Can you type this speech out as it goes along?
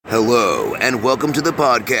and welcome to the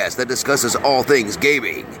podcast that discusses all things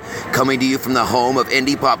gaming. Coming to you from the home of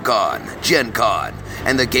Indie PopCon, Gen Con,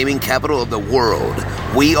 and the gaming capital of the world,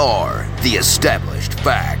 we are the Established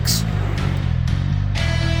Facts.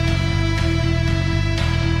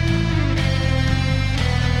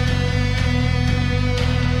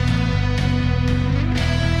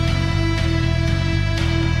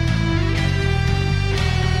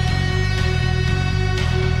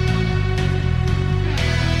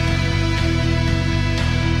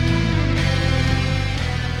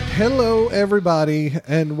 Hello, everybody,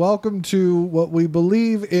 and welcome to what we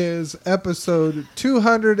believe is episode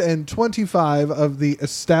 225 of the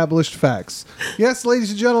Established Facts. Yes,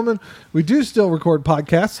 ladies and gentlemen, we do still record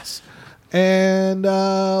podcasts, and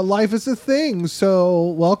life is a thing. So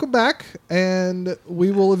welcome back, and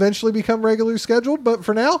we will eventually become regularly scheduled, but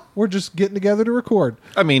for now, we're just getting together to record.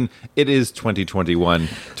 I mean, it is 2021.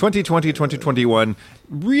 2020, 2021,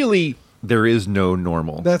 really... There is no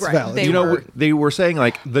normal. That's right. Valid. They were saying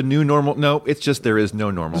like the new normal. No, it's just there is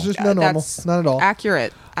no normal. It's just no normal. That's not at all.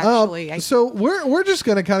 Accurate. Actually, so we're just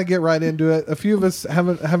going to kind of get right into it. A few of us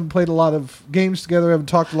haven't played a lot of games together. Haven't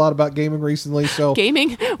talked a lot about gaming recently. So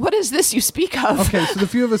gaming. What is this you speak of? Okay, so the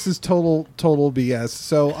few of us is total BS.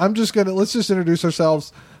 So I'm just let's just introduce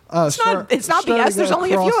ourselves. It's not BS. There's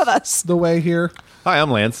only a few of us. The way here. Hi,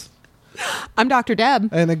 I'm Lance. I'm Dr. Deb.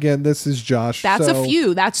 And again, this is Josh. That's a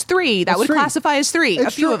few. That's three. That would classify as three. It's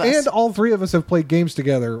a few true. of us. And all three of us have played games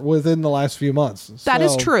together within the last few months. That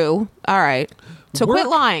is true. All right. So quit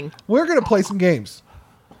lying. We're going to play some games.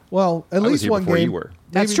 Well, at least one game. You were.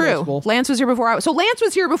 That's true. Multiple. Lance was here before I was. So Lance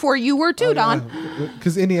was here before you were too, Don.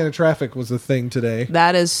 Because Indiana traffic was a thing today.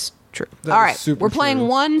 That is true. All right. We're playing true.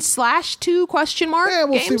 1/2 question mark. Yeah,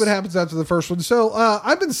 we'll games? see what happens after the first one. So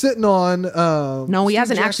I've been sitting on. No, he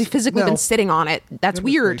hasn't actually physically been sitting on it. That's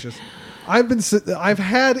weird. Gracious. I've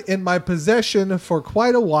had in my possession for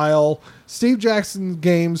quite a while Steve Jackson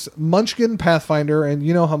Games' Munchkin Pathfinder, and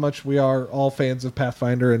you know how much we are all fans of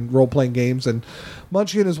Pathfinder and role playing games. And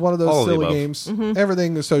Munchkin is one of those silly games,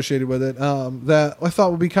 everything associated with it, that I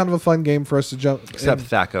thought would be kind of a fun game for us to jump. Except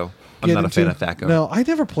Thaco. I'm not a fan of Thaco. No, I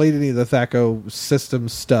never played any of the Thaco system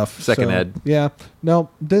stuff. Second ed. Yeah. No,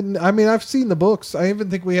 didn't. I mean, I've seen the books. I even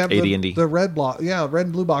think we have AD&D. the red block. Yeah, red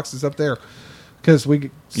and blue boxes up there. Because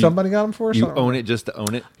somebody got them for us. You own it just to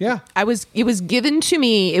own it? Yeah. It was given to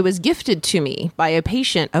me. It was gifted to me by a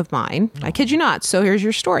patient of mine. I kid you not. So here's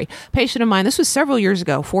your story. Patient of mine. This was several years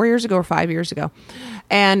ago, 4 years ago or 5 years ago.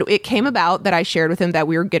 And it came about that I shared with him that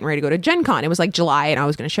we were getting ready to go to Gen Con. It was like July, and I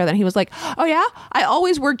was going to share that. And he was like, "Oh yeah, I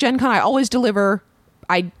always work Gen Con. I always deliver."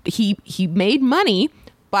 He made money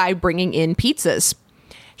by bringing in pizzas.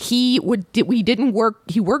 He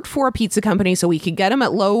worked for a pizza company, so we could get them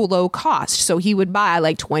at low cost. So he would buy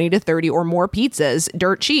like 20 to 30 or more pizzas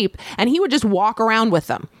dirt cheap, and he would just walk around with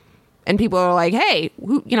them. And people are like, "Hey,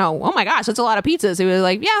 oh my gosh, that's a lot of pizzas." He was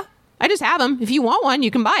like, "Yeah, I just have them. If you want one,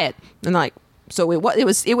 you can buy it." And like, so it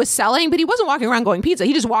was selling, but he wasn't walking around going pizza.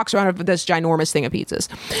 He just walks around with this ginormous thing of pizzas.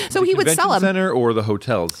 So he would sell them. Center or the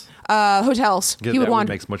hotels? Hotels. He would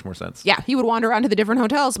wander. Makes much more sense. Yeah, he would wander around to the different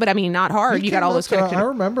hotels, but I mean, not hard. You got all those connected. I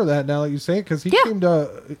remember that now that you say it, because he came to.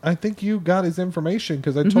 I think you got his information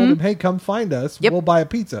because I told him, "Hey, come find us. Yep. We'll buy a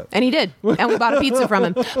pizza." And he did, and we bought a pizza from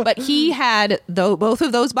him. But he had both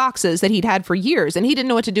of those boxes that he'd had for years, and he didn't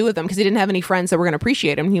know what to do with them because he didn't have any friends that were going to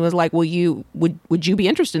appreciate him. He was like, "Well, would you be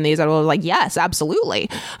interested in these?" I was like, "Yes, absolutely."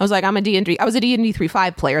 I was like, I was a D&D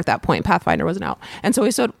 3.5 player at that point. Pathfinder wasn't out, and so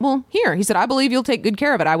he said, "Well, here." He said, "I believe you'll take good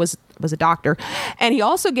care of it." I was a doctor, and he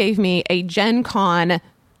also gave me a Gen Con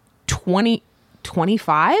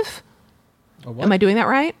 2025. Am I doing that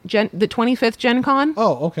right? The 25th Gen Con.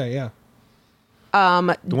 Oh, okay, yeah. The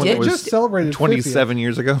one that was just celebrated 27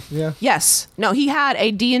 years ago. Yeah. Yes. No, he had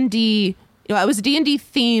a D&D. It was a D&D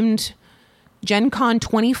themed Gen Con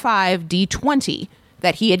 25 D20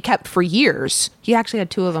 that he had kept for years. He actually had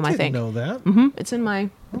two of them, I think. Know that. It's in my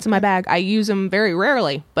bag. I use them very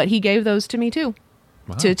rarely, but he gave those to me too.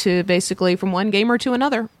 Wow. To basically from one gamer to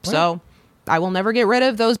another. Wow. So I will never get rid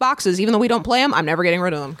of those boxes. Even though we don't play them, I'm never getting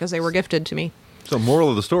rid of them because they were gifted to me. So moral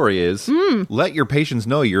of the story is, let your patients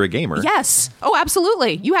know you're a gamer. Yes. Oh,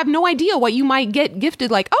 absolutely. You have no idea what you might get gifted.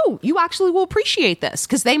 Like, oh, you actually will appreciate this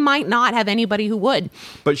because they might not have anybody who would.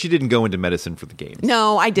 But she didn't go into medicine for the games.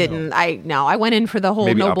 No, I didn't. No. I went in for the whole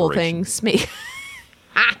Maybe noble operations. things.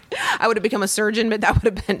 I would have become a surgeon, but that would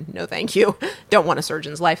have been no thank you. Don't want a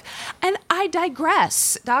surgeon's life. And I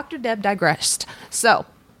digress. Dr. Deb digressed. So.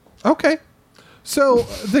 Okay. So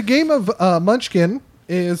the game of Munchkin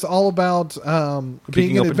is all about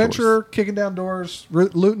being an adventurer, kicking down doors,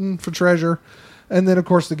 looting for treasure. And then, of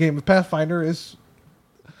course, the game of Pathfinder is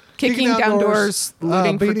Kicking down doors,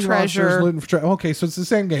 looting for beating treasure. monsters, looting for treasure. Okay, so it's the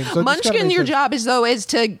same game. So it just kinda Munchkin, makes your sense. job is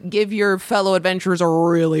to give your fellow adventurers a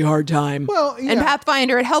really hard time. Well, yeah. And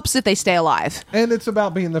Pathfinder, it helps if they stay alive. And it's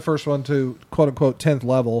about being the first one to quote unquote 10th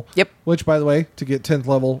level. Yep. Which, by the way, to get 10th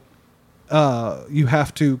level, you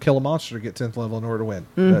have to kill a monster to get 10th level in order to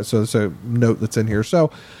win. So it's a note that's in here.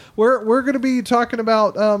 So we're going to be talking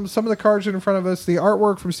about some of the cards in front of us. The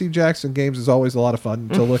artwork from Steve Jackson Games is always a lot of fun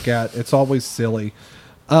to look at. It's always silly.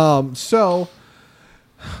 So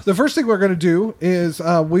the first thing we're going to do is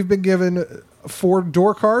we've been given 4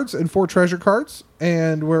 door cards and 4 treasure cards,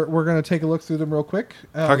 and we're going to take a look through them real quick.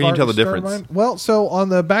 How can you tell the difference? Well, so on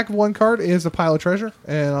the back of one card is a pile of treasure,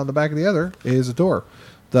 and on the back of the other is a door.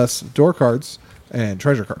 Thus, door cards and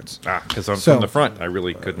treasure cards. Because So- from the front, I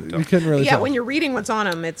really couldn't tell. You couldn't really Yeah, tell. when you're reading what's on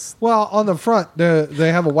them, it's Well, on the front,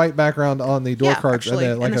 they have a white background on the door Yeah, cards, actually,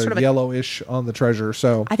 and then like and it's a sort of a- yellowish on the treasure.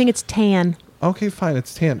 So I think it's tan. okay, fine,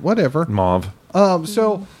 it's tan, whatever. Mauve.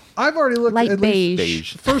 So I've already looked Light at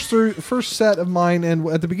Beige. first set of mine, and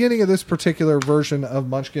at the beginning of this particular version of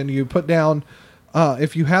Munchkin, you put down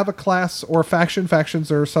if you have a class or a faction. Factions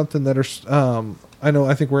are something that are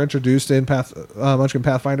I think we're introduced in Munchkin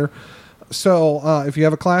Pathfinder. So if you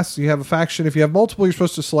have a class, you have a faction. If you have multiple, you're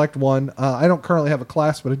supposed to select one. I don't currently have a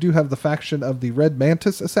class, but I do have the faction of the Red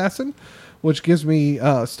Mantis Assassin, which gives me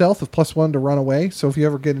stealth of +1 to run away. So if you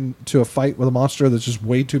ever get into a fight with a monster that's just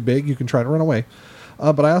way too big, you can try to run away.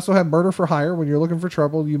 But I also have Murder for Hire. When you're looking for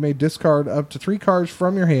trouble, you may discard up to 3 cards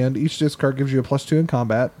from your hand. Each discard gives you a +2 in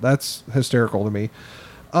combat. That's hysterical to me.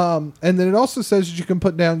 And then it also says that you can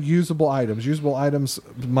put down usable items. Usable items,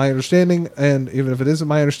 my understanding, and even if it isn't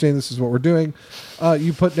my understanding, this is what we're doing.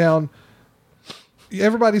 You put down...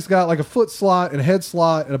 Everybody's got like a foot slot and a head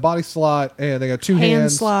slot and a body slot, and they got 2 Hand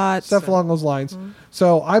hands, slots. stuff along those lines.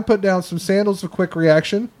 So I put down some Sandals of Quick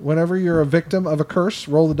Reaction. Whenever you're a victim of a curse,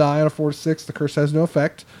 roll the die on a 4 to 6. The curse has no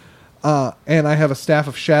effect. And I have a Staff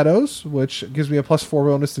of Shadows, which gives me a +4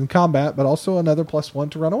 bonus in combat, but also another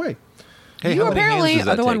 +1 to run away. Hey, You how many apparently hands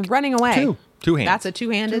does are the that one take? running away. 2. 2 hands. That's a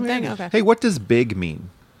two-handed thing? Okay. Hey, what does big mean?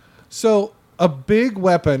 So a big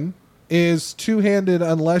weapon is 2-handed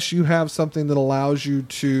unless you have something that allows you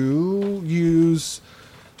to use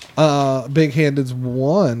big-handed's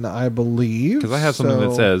 1, I believe. Because I have something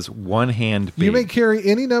that So says one hand big. you may carry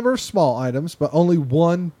any number of small items, but only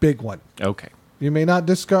one big one. Okay. You may not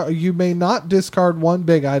discard one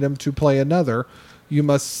big item to play another. You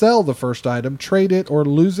must sell the first item, trade it, or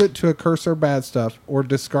lose it to a curse or bad stuff, or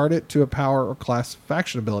discard it to a power or class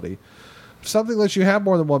faction ability. If something lets you have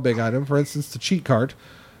more than one big item, for instance, the cheat card,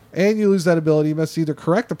 and you lose that ability, you must either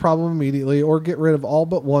correct the problem immediately or get rid of all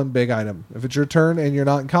but one big item. If it's your turn and you're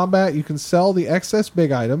not in combat, you can sell the excess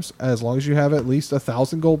big items as long as you have at least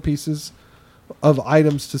 1,000 gold pieces of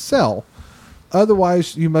items to sell.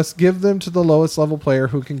 Otherwise, you must give them to the lowest level player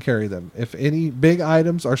who can carry them. If any big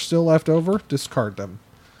items are still left over, discard them.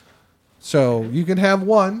 So you can have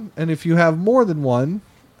one, and if you have more than one,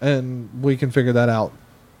 and we can figure that out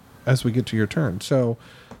as we get to your turn. So,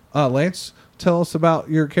 Lance, tell us about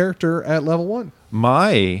your character at level 1.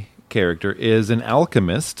 My character is an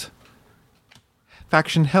alchemist,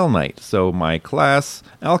 faction Hell Knight. So my class,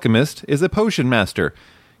 alchemist, is a potion master.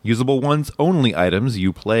 Usable ones only items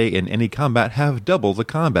you play in any combat have double the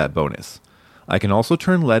combat bonus. I can also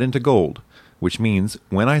turn lead into gold, which means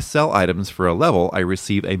when I sell items for a level, I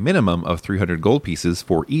receive a minimum of 300 gold pieces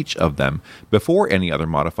for each of them before any other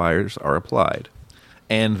modifiers are applied.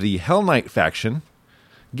 And the Hell Knight faction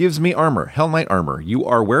gives me armor, Hell Knight armor. You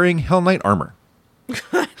are wearing Hell Knight armor.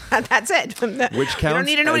 That's it. Which counts You don't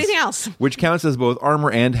need to know anything else. Which counts as both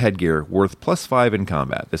armor and headgear, worth +5 in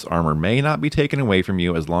combat. This armor may not be taken away from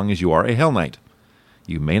you as long as you are a Hell Knight.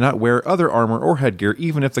 You may not wear other armor or headgear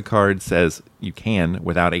even if the card says you can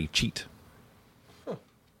without a cheat.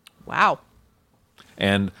 Wow.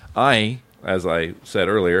 And I, as I said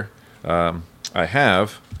earlier, I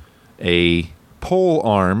have a pole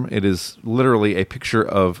arm. It is literally a picture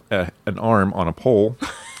of an arm on a pole.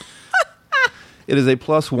 It is a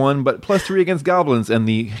 +1, but +3 against goblins, and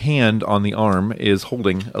the hand on the arm is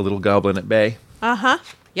holding a little goblin at bay. Uh-huh.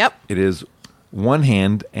 Yep. It is one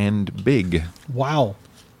hand and big. Wow.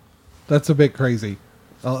 That's a bit crazy.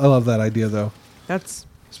 I love that idea, though. That's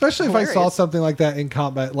Especially if I saw hilarious. something like that in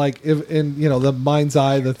combat, like if in the mind's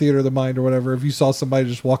eye, the theater of the mind, or whatever. If you saw somebody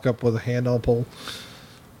just walk up with a hand on a pole,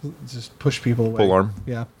 just push people away. Pole arm.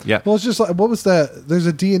 Yeah. Yeah. Well, it's just like, what was that? There's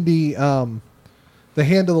a D&D. The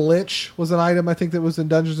Hand of the Lich was an item I think that was in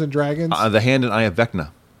Dungeons and Dragons. The hand and eye of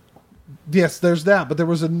Vecna. Yes, there's that, but there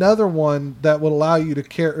was another one that would allow you to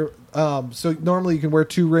carry. So normally you can wear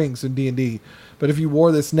 2 rings in D&D, But if you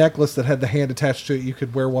wore this necklace that had the hand attached to it, you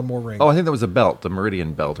could wear one more ring. Oh, I think that was a belt, the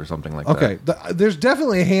Meridian belt or something like that. Okay. There's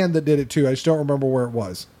definitely a hand that did it too. I just don't remember where it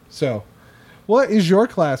was. So, what is your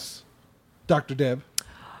class, Dr. Deb?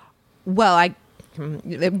 Well, I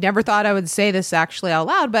never thought I would say this actually out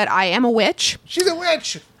loud, but I am a witch. She's a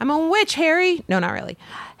witch. I'm a witch, Harry. No, not really.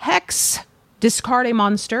 Hex. Discard a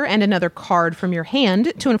monster and another card from your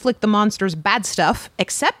hand to inflict the monster's bad stuff,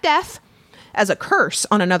 except death, as a curse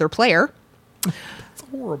on another player. It's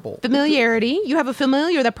horrible. Familiarity. You have a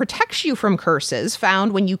familiar that protects you from curses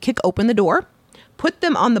found when you kick open the door. Put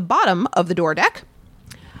them on the bottom of the door deck.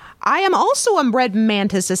 I am also a red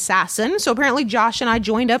mantis assassin, so apparently Josh and I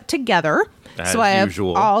joined up together. As so I have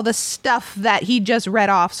usual. all the stuff that he just read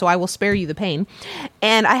off, so I will spare you the pain.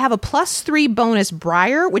 And I have a +3 bonus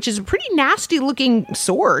briar, which is a pretty nasty looking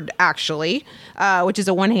sword, actually, which is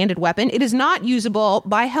a one-handed weapon. It is not usable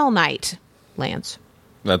by Hell Knight, Lance.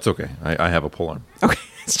 That's okay. I have a polearm. Okay,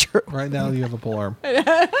 it's true. Right now you have a polearm.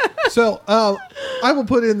 So I will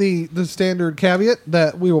put in the standard caveat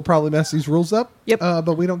that we will probably mess these rules up. Yep.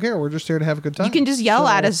 But we don't care. We're just here to have a good time. You can just yell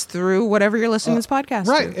at us through whatever you're listening to this podcast.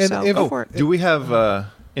 right, To, and so if- go for it. Do we have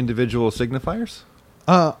individual signifiers?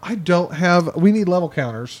 I don't have. We need level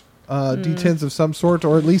counters, D10s of some sort,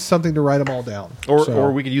 or at least something to write them all down.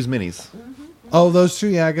 Or we could use minis. Oh, those two.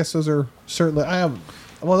 Yeah, I guess those are certainly. I have.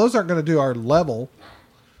 Well, those aren't going to do our level.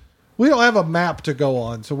 We don't have a map to go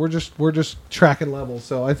on, so we're just tracking levels.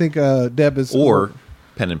 So I think Deb is Or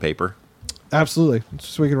pen and paper. absolutely,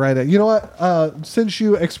 so we can write it. You know what? Since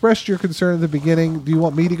you expressed your concern at the beginning, do you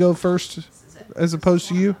want me to go first, as opposed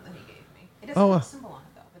to you? Oh,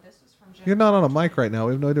 you're not on a mic right now.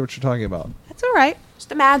 We have no idea what you're talking about. That's all right.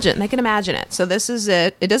 Just imagine. They can imagine it. So this is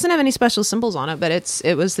it. It doesn't have any special symbols on it, but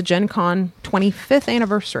it was the Gen Con 25th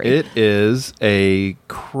anniversary. It is a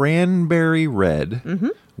cranberry red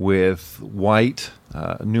with white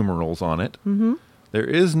numerals on it. Mm-hmm. There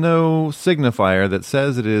is no signifier that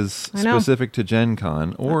says it is I know. specific to Gen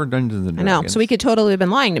Con or Dungeons and I Dragons. know. So he could totally have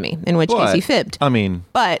been lying to me, in which case he fibbed. I mean,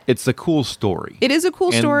 But it's a cool story. it is a cool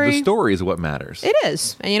And story. the story is what matters. It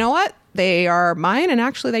is. And you know what? They are mine, and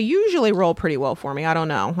actually they usually roll pretty well for me. I don't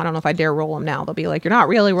know. I don't know if I dare roll them now. They'll be like, you're not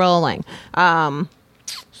really rolling. So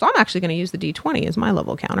I'm actually going to use the D20 as my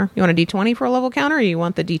level counter. You want a D20 for a level counter, or you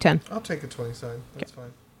want the D10? I'll take a 20 sign. That's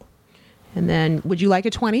fine. And then, would you like a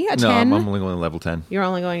 20, a 10? No, I'm only going to level 10. You're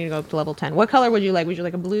only going to go up to level 10. What color would you like? Would you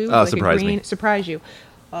like a blue? Like Surprise a green? me. Surprise you.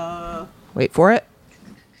 Wait for it.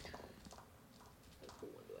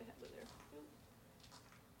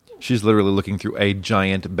 She's literally looking through a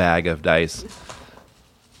giant bag of dice.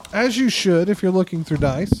 As you should, if you're looking through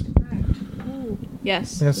dice.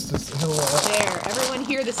 Yes. Yes. Hello. There. Everyone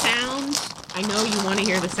hear the sound? I know you want to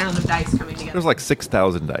hear the sound of dice coming together. There's like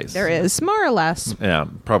 6,000 dice. There is, more or less. Yeah,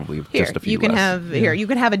 probably Here, just a few you can less. have here. You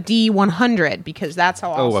can have a D100 because that's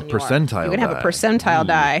how awesome a you are. percentile You can have a die. percentile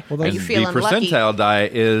die. Well, Are that's- you And feeling the lucky? percentile die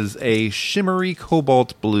is a shimmery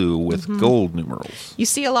cobalt blue with Mm-hmm. gold numerals. You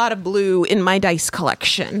see a lot of blue in my dice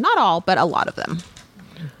collection. Not all, but a lot of them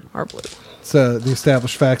are blue. It's the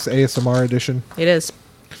Established Facts ASMR edition. It is.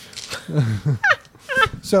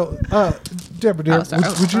 So, Deborah, dear, Oh, sorry.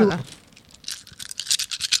 would you?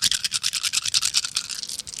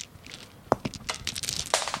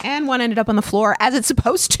 And one ended up on the floor, as it's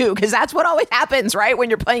supposed to, because that's what always happens, right? When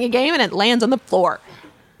you're playing a game and it lands on the floor.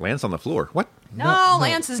 Lands on the floor. What? No,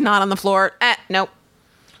 Lance is not on the floor. Nope.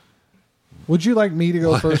 Would you like me to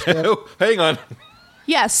go first? Deb? Oh, hang on.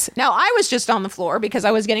 Yes. Now, I was just on the floor because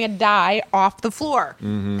I was getting a die off the floor.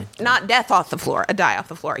 Mm-hmm. Not death off the floor, a die off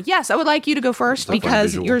the floor. Yes, I would like you to go first That's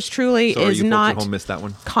because visual. yours truly Sorry, is you folks not at home missed that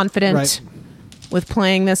one. confident Right. with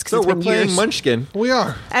playing this. So it's we're been playing years. Munchkin. We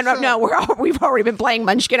are. And So- no, we've already been playing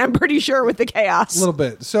Munchkin, I'm pretty sure, with the chaos. A little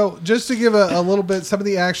bit. So just to give a little bit, some of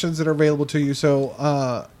the actions that are available to you.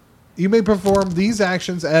 So you may perform these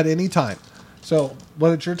actions at any time. So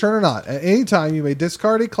whether it's your turn or not, at any time you may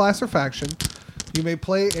discard a class or faction. You may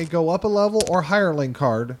play a go up a level or hireling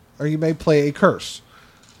card, or you may play a curse.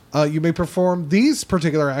 You may perform these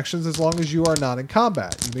particular actions as long as you are not in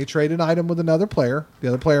combat. You may trade an item with another player. The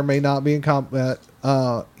other player may not be in combat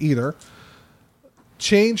either.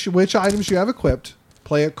 Change which items you have equipped.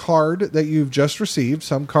 Play a card that you've just received.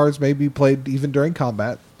 Some cards may be played even during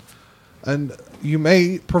combat. And you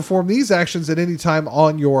may perform these actions at any time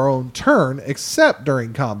on your own turn, except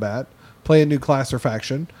during combat. Play a new class or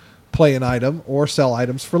faction. Play an item or sell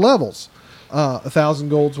items for levels. 1,000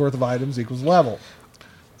 gold's worth of items equals level.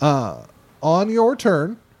 On your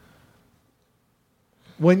turn,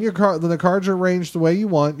 when the cards are arranged the way you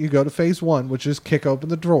want, you go to phase 1, which is kick open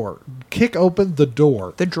the drawer. Kick open the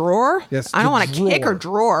door. The drawer? Yes, I don't the want to kick or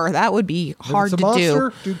drawer. That would be hard if it's to a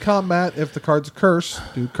monster, do. combat. If the card's a curse,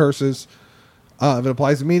 do curses. If it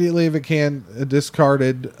applies immediately, if it can,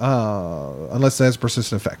 discarded, unless it has a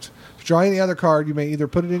persistent effect. If you draw any other card, you may either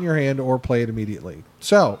put it in your hand or play it immediately.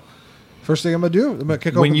 So, first thing I'm going to do, I'm going to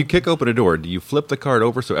kick open. When you kick open a door, do you flip the card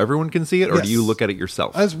over so everyone can see it, or Yes. do you look at it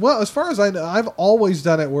yourself? As well, as far as I know, I've always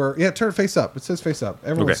done it where, turn it face up. It says face up.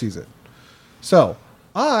 Everyone Okay. sees it. So,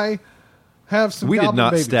 I have some We did goblin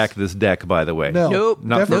not babies. stack this deck, by the way. No. Nope.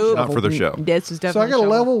 Not for, Definitely not for the shuffled. show. This is So I definitely got a shovel.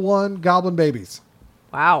 level 1 goblin babies.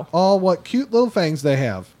 Wow. All what cute little fangs they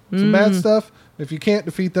have. Some bad stuff. If you can't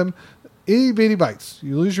defeat them, itty bitty bites.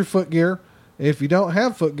 You lose your foot gear. If you don't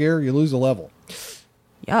have foot gear, you lose a level.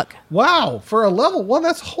 Yuck. Wow, for a level 1,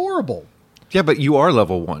 that's horrible. Yeah, but you are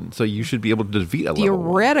level 1, so you should be able to defeat a level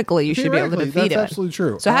 1. Theoretically, you should be able to Theoretically, defeat it. that's absolutely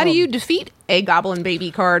true. So how do you defeat a goblin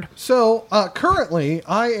baby card? So currently,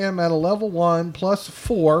 I am at a level 1 plus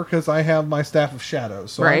 4 because I have my Staff of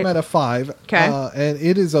Shadows. So Right. I'm at a 5. Okay. And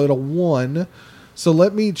it is at a 1. So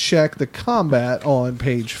let me check the combat on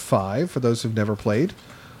page 5 for those who've never played.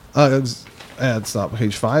 It's not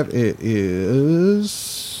page 5. It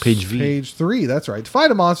is Page V. Page 3. That's right. To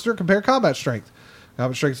fight a monster, compare combat strength.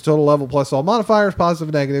 Combat strength is total level plus all modifiers, positive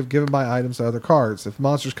and negative, given by items to other cards. If the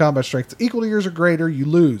monster's combat strength is equal to yours or greater, you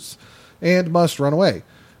lose and must run away.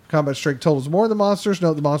 If combat strength totals more than monsters,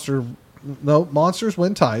 monsters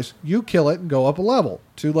win ties. You kill it and go up a level.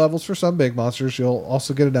 2 levels for some big monsters. You'll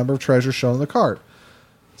also get a number of treasures shown on the card.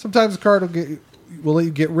 Sometimes the card will let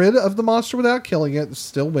you get rid of the monster without killing it,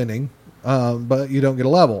 still winning, but you don't get a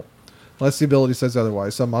level. Unless the ability says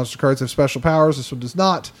otherwise. Some monster cards have special powers. This one does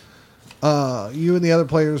not. You and the other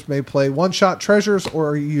players may play one-shot treasures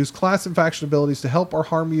or use class and faction abilities to help or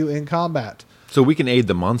harm you in combat. So we can aid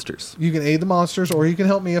the monsters. You can aid the monsters, or you can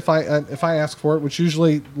help me if I ask for it. Which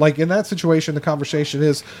usually, like in that situation, the conversation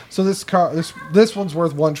is, so this one's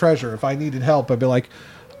worth 1 treasure. If I needed help, I'd be like,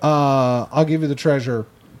 I'll give you the treasure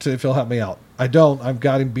if you'll help me out. I don't. I've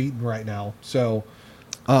got him beaten right now. So,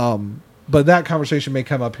 but that conversation may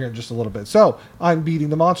come up here in just a little bit. So I'm beating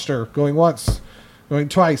the monster, going once, going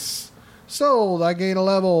twice. So I gain a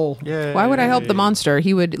level. Yay. Why would I help the monster?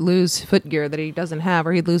 He would lose foot gear that he doesn't have,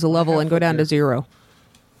 or he'd lose a level and go down to 0.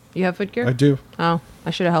 You have foot gear? I do. Oh,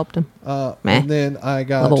 I should have helped him. Meh. And then I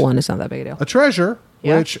got Level 1 is not that big a deal. a treasure,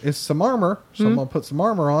 Yeah. which is some armor. So I'm going to put some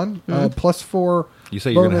armor on. Plus 4. You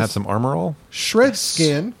say you're going to bonus have some armor all? shred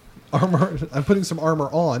skin armor. I'm putting some armor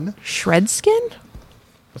on. Shred skin?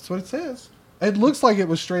 That's what it says. It looks like it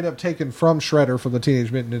was straight up taken from Shredder from the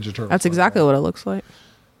Teenage Mutant Ninja Turtles. That's exactly what it looks like.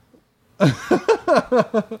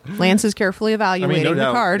 Lance is carefully evaluating the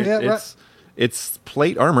card. Yeah, It's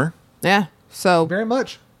plate armor Yeah. So very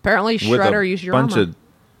much. apparently with Shredder a used your bunch armor. of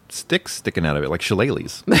sticks sticking out of it, like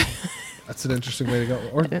shillelaghs. That's an interesting way to go.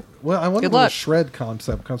 Or well, I wonder Good what a luck. shred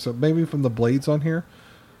concept comes up. Maybe from the blades on here.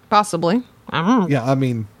 Possibly. I don't know. Yeah, I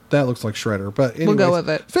mean that looks like Shredder. But anyways, We'll go with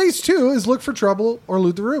it. Phase 2 is look for trouble or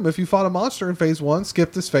loot the room. If you fought a monster in phase 1,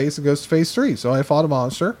 skip this phase and goes to phase 3. So I fought a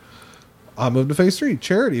monster. I moved to phase 3.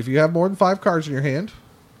 Charity. If you have more than 5 cards in your hand,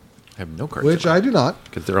 I have no cards. which I do not,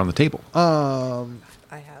 because they're on the table. I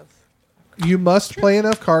have. you must play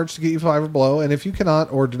enough cards to get you 5 or below. And if you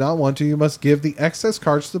cannot or do not want to, you must give the excess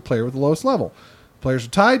cards to the player with the lowest level. Players are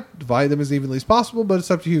tied, divide them as evenly as possible, but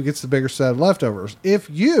it's up to you who gets the bigger set of leftovers. If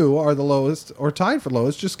you are the lowest or tied for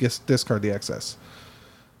lowest, just discard the excess.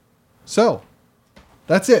 So,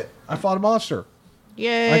 that's it. I fought a monster.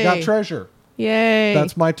 Yay. I got treasure. Yay.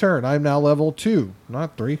 That's my turn. I'm now level 2,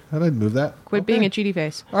 not 3. I didn't move that. Quit being a cheaty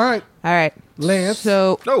face. All right. All right. Lance.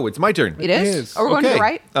 So Oh, it's my turn. it is? is. Oh, we're going to the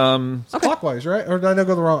right? It's clockwise, right? Or did I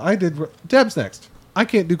go the wrong? I did. Deb's next. I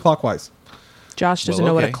can't do clockwise. Josh doesn't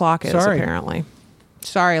Well, know what a okay. clock is, Sorry. apparently.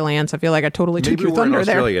 Sorry, Lance. I feel like I totally took Maybe your we're in thunder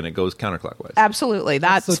Australia there. and it goes counterclockwise. Absolutely.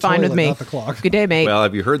 That's the fine with toilet, me. not the clock. Good day, mate. Well,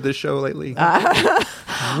 have you heard this show lately?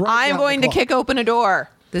 I'm going to kick open a door.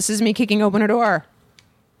 This is me kicking open a door.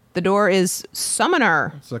 The door is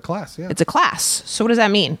Summoner. It's a class, yeah. It's a class. So what does that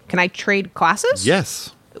mean? Can I trade classes?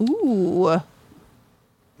 Yes, Ooh.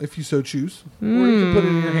 if you so choose. Or you can put it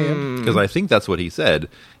in your hand. because I think that's what he said.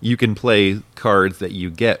 You can play cards that you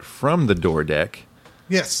get from the door deck,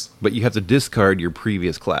 Yes. but you have to discard your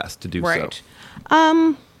previous class to do Right.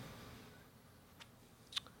 so.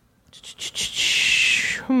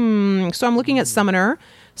 So I'm looking at Summoner.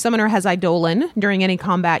 Summoner has Eidolon. During any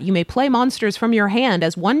combat, you may play monsters from your hand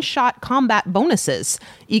as one-shot combat bonuses,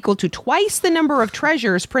 equal to twice the number of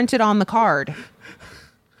treasures printed on the card.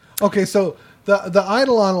 Okay, so The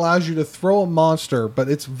Eidolon allows you to throw a monster, but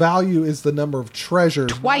its value is the number of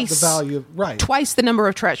treasures, Twice. not the value of, right. Twice the number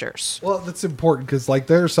of treasures. Well, that's important because like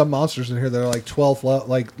there are some monsters in here that are like 12,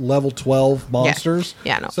 level 12 monsters.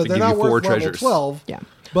 Yeah, no. So They they're give not you 4 worth level treasures. 12. Yeah.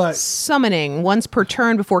 But Summoning. Once per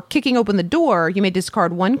turn before kicking open the door, you may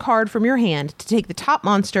discard 1 card from your hand to take the top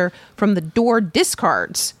monster from the door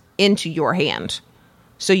discards into your hand.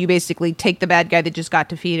 So you basically take the bad guy that just got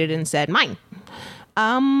defeated and said, mine.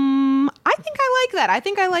 I think I like that. I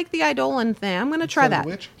think I like the Eidolon thing. I'm going to try Instead of that.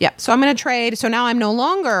 the witch? Yeah. So I'm going to trade. So now I'm no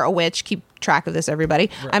longer a witch. Keep track of this, everybody.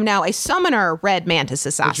 Right. I'm now a summoner red mantis but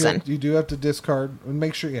assassin. you do have to discard and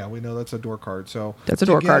make sure. Yeah, we know that's a door card. So That's a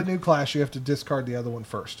door to card. get a new class, you have to discard the other one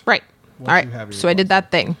first. Right. Once All right. you have your So I did class.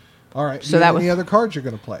 that thing. All right. So So that any was- other cards you're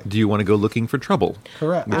going to play? Do you want to go looking for trouble?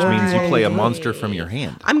 Correct. Which means you play a monster from your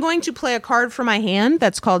hand. I'm going to play a card from my hand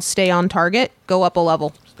that's called Stay on Target. Go up a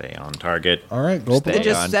level. Stay on target. All right. Go up. Stay It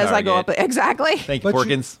just on says I go up. target. Exactly. Thank you, But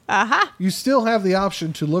you- Porkins. You still have the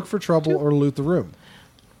option to look for trouble or loot the room.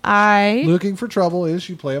 I Looking for trouble is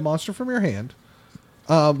you play a monster from your hand.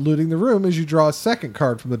 Looting the room is you draw a second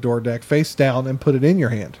card from the door deck face down and put it in your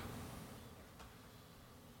hand.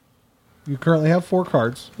 You currently have 4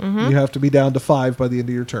 cards. Mm-hmm. You have to be down to 5 by the end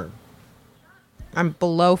of your turn. I'm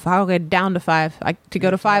below 5. I'll get down to 5. To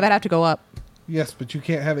go to 5, I'd have to go up. Yes, but you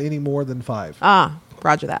can't have any more than 5.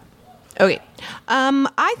 Roger that. Okay.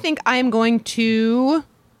 I think I'm going to.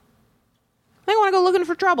 I think I want to go looking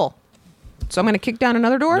for trouble. So I'm going to kick down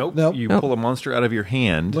another door. Nope. You pull a monster out of your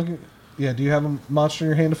hand. Yeah, do you have a monster in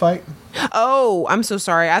your hand to fight? Oh, I'm so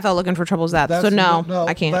sorry. I thought looking for trouble was that. So no,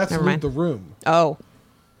 I can't. That's Never loot mind. the room. Oh.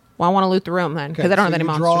 Well, I want to loot the room then because Okay, I don't so have any you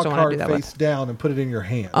monsters. draw I a want to card do that face with. down and put it in your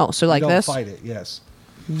hand. Oh, so like you don't this? fight it, yes.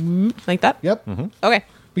 Like that? Yep. Okay.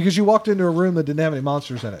 Because you walked into a room that didn't have any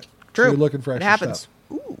monsters in it. True. So you're looking for It extra happens. stuff.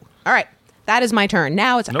 Ooh. All right. That is my turn.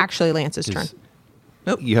 Now it's Nope. actually Lance's turn. Is-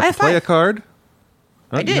 Nope. You I have to play 5. a card.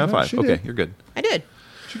 Oh, I did. You have No, 5. she Okay, did. you're good. I did.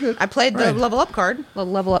 She good. I played the Right. level up card, the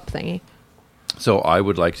level up thingy. So I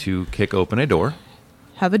would like to kick open a door.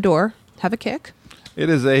 Have a door. Have a kick. It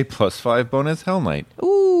is a +5 bonus Hell Knight.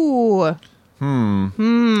 Ooh.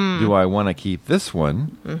 Do I want to keep this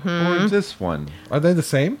one or this one? Are they the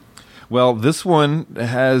same? Well, this one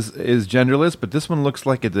is genderless, but this one looks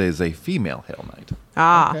like it is a female Hell Knight.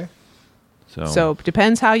 Okay. So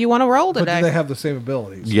depends how you want to roll But today. do they have the same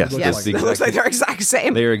abilities? Yes, It looks yes, like the that. It looks like they're exact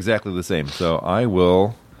same. they are exactly the same. So I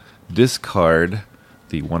will discard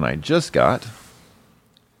the one I just got.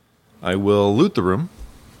 I will loot the room.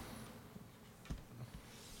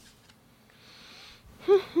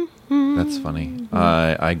 That's funny.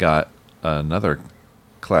 I got another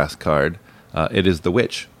class card. It is the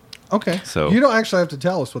witch. Okay. So- you don't actually have to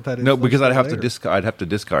tell us what that is. No, Let's because do I'd have later. to I'd have to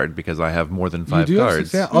discard because I have more than You 5 do have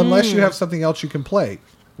cards, 6, yeah, unless you have something else you can play.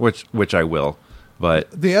 which I will. But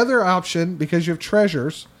The other option, because you have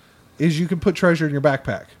treasures, is you can put treasure in your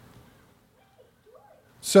backpack.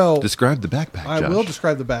 So describe the backpack, I Josh. will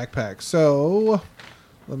describe the backpack. So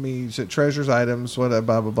let me say treasures, items, what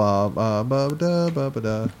blah blah blah blah blah blah blah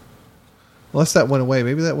blah. Unless that went away,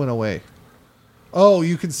 maybe that went away. Oh,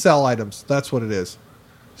 you can sell items. That's what it is.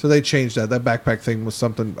 So they changed that. That backpack thing was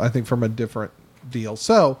something I think from a different deal.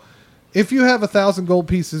 So if you have 1,000 gold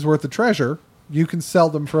pieces worth of treasure, you can sell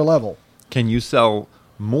them for a level. Can you sell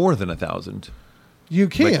more than 1,000? You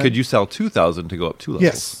can. Like, could you sell 2,000 to go up 2 levels?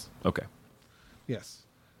 Yes. Okay. Yes.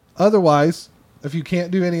 Otherwise, if you can't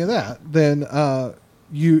do any of that, then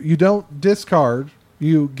you don't discard.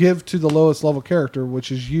 You give to the lowest level character,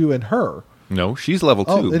 which is you and her. No, she's level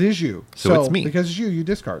 2. Oh, it is you. So it's me. Because it's you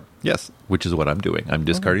discard. Yes, which is what I'm doing. I'm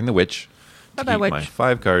discarding the witch to Bye-bye, keep witch. my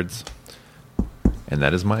 5 cards, and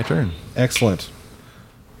that is my turn. Excellent.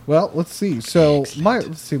 Well, let's see. So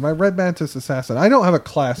my Red Mantis Assassin. I don't have a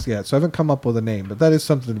class yet, so I haven't come up with a name, but that is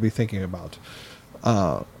something to be thinking about.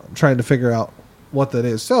 I'm trying to figure out what that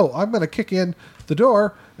is. So I'm going to kick in the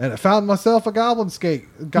door, and I found myself a goblin snake.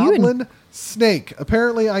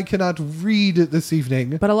 Apparently, I cannot read this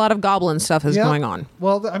evening. But a lot of goblin stuff is Yeah. going on.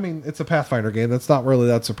 Well, I mean, it's a Pathfinder game. That's not really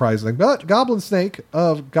that surprising. But Goblin Snake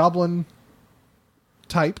of Goblin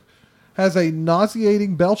type has a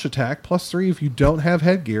nauseating belch attack, +3 if you don't have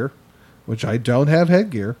headgear, which I don't have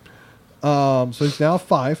headgear. So he's now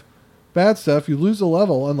 5. Bad stuff, you lose a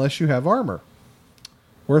level unless you have armor.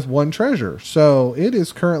 Worth 1 treasure. So it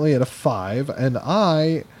is currently at a 5, and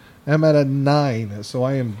I am at a 9, so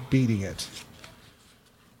I am beating it.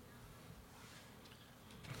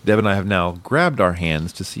 Deb and I have now grabbed our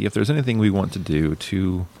hands to see if there's anything we want to do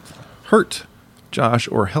to hurt Josh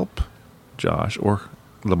or help Josh or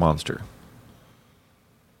the monster.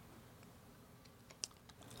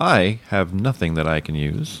 I have nothing that I can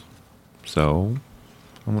use, So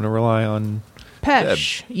I'm going to rely on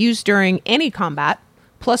Pesh, used during any combat,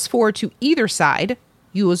 +4 to either side,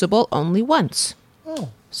 usable only once. Oh.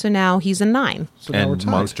 So now he's a 9. So now we're and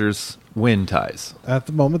tied. monsters win ties. At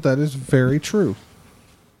the moment, that is very true.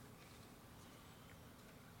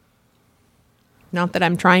 Not that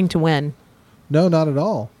I'm trying to win. No, not at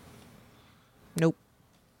all. Nope.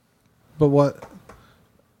 But what...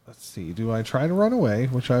 Let's see. Do I try to run away?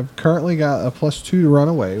 Which I've currently got a +2 to run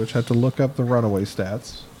away, which I have to look up the runaway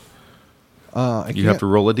stats. You have to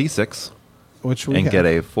roll a d6 which we and have. get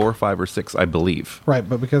a 4, 5, or 6, I believe. Right,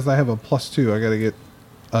 but because I have a +2, I got to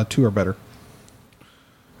get 2 or better.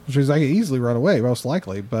 Which means I can easily run away, most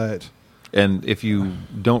likely, but... And if you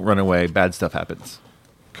don't run away, bad stuff happens.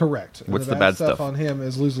 Correct. And What's the bad stuff? on him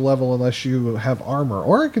is lose a level unless you have armor.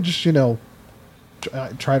 Or I could just,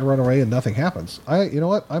 try to run away and nothing happens. You know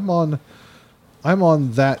what? I'm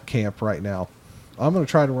on that camp right now. I'm going to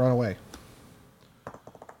try to run away.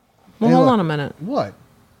 Well, Hey, hold look. on a minute. What?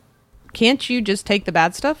 Can't you just take the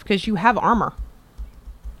bad stuff? Because you have armor.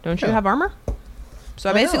 Don't you Yeah. have armor? So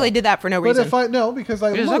I I know. basically did that for no But reason. if I... No, because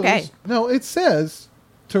I Which is lose... okay. No, it says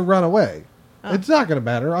to run away. It's not going to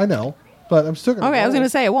matter, I know. But I'm still going to Okay, I was going to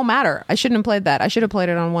say, it won't matter. I shouldn't have played that. I should have played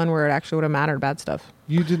it on one where it actually would have mattered bad stuff.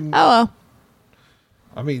 You didn't... Oh, well.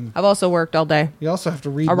 I mean... I've also worked all day. You also have to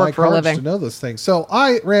read I work my for a cards living. to know this thing. So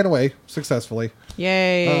I ran away successfully.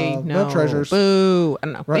 Yay. No treasures. Boo. I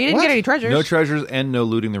don't know. But Right, you didn't what? get any treasures. No treasures and no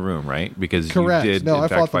looting the room, right? Because Correct. you did, No, in I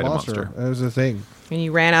fact, fought the fight monster. a monster. That was the thing. And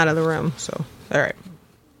you ran out of the room. So, all right.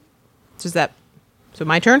 So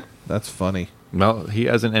my turn? That's funny. Well, he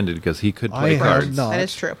hasn't ended because he could I play have cards. not. That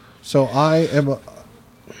is true. So I am...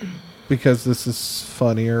 because this is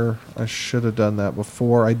funnier. I should have done that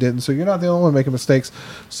before. I didn't. So you're not the only one making mistakes.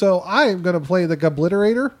 So I am going to play the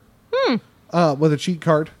Gobliterator with a cheat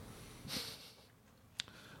card.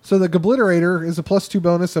 So the Gobliterator is a +2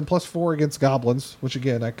 bonus and +4 against goblins, which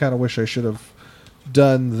again, I kind of wish I should have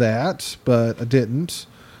done that, but I didn't.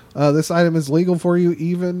 This item is legal for you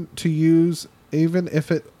even to use, even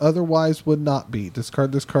if it otherwise would not be.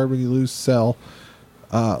 Discard this card when you lose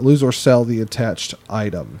or sell the attached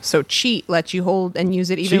item. So cheat lets you hold and use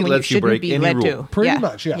it even Cheat when you lets you shouldn't break be any led rule. to. Pretty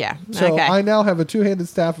much, yeah. Yeah. So okay. I now have a 2-handed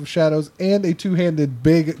Staff of Shadows and a 2-handed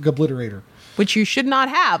big Gobliterator. Which you should not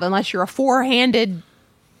have unless you're a 4-handed.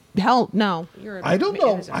 Hell, no. You're. I don't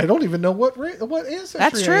know. I don't even know what ancestry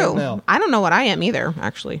That's I am true. now. I don't know what I am either.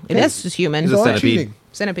 Actually, it is just human. He's a So I'm centipede. cheating.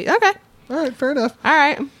 Centipede. Okay. All right, fair enough. All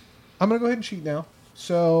right. I'm going to go ahead and cheat now.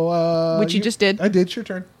 So Which you just did. I did. It's your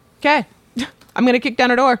turn. Okay. I'm going to kick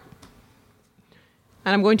down a door.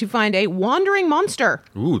 And I'm going to find a wandering monster.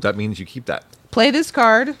 Ooh, that means you keep that. Play this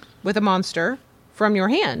card with a monster from your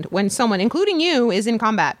hand. When someone, including you, is in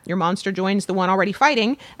combat, your monster joins the one already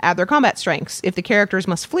fighting, add their combat strengths. If the characters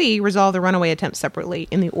must flee, resolve the runaway attempt separately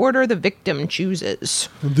in the order the victim chooses.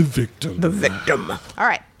 The victim. The victim. All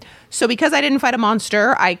right. So because I didn't fight a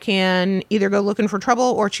monster, I can either go looking for trouble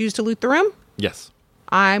or choose to loot the room. Yes.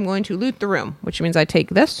 I'm going to loot the room, which means I take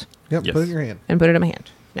this Yep, Yes. put it in your hand. and put it in my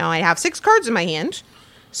hand. Now I have 6 cards in my hand.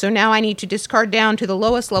 So now I need to discard down to the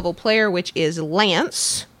lowest level player, which is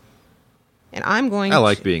Lance. And I'm going I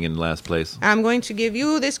like being in last place. I'm going to give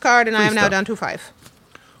you this card, and I am Free now stuff. down to 5.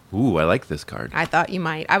 Ooh, I like this card. I thought you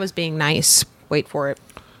might. I was being nice. Wait for it.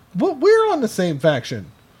 But we're on the same faction.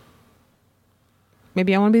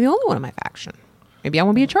 Maybe I want to be the only one in my faction. Maybe I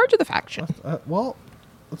want to be in charge of the faction. Well,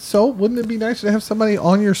 so wouldn't it be nice to have somebody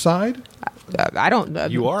on your side? I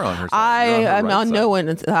don't. You are on her side. I You're her am right on side. no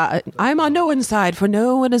one's. I'm on no one's side, for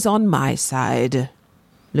no one is on my side.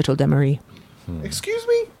 Little Demaree. Excuse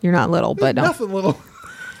me? You're not little, but no. Nothing little.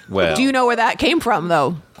 Well, Do you know where that came from,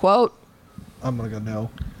 though? Quote. I'm going to go no.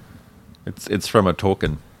 it's from a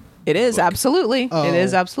Tolkien. It is absolutely. Oh. It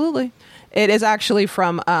is absolutely. It is actually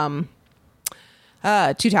from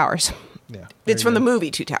Two Towers. Yeah. It's from the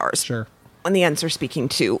movie Two Towers. Sure. When the Ents are speaking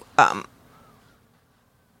to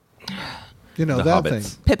You know, The that Hobbits.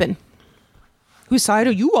 thing. Pippin. Whose side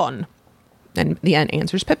are you on? And the Ent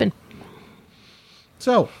answers Pippin.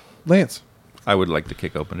 So, Lance, I would like to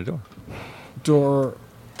kick open a door. door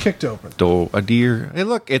kicked open. A deer. Hey,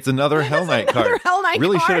 look, it's another Hell Knight card. Hell Knight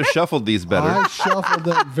really card. should have shuffled these better. I shuffled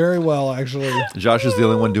it very well, actually. Josh is the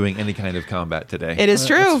only one doing any kind of combat today. It is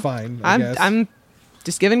That's true. fine, I guess. I'm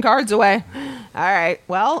just giving cards away. All right.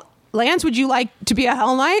 Well, Lance, would you like to be a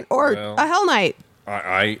Hell Knight or Well. a Hell Knight?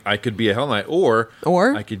 I could be a Hell Knight, or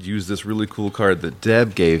I could use this really cool card that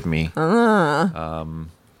Deb gave me.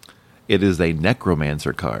 It is a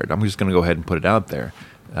Necromancer card. I'm just going to go ahead and put it out there.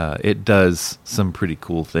 It does some pretty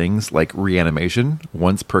cool things, like reanimation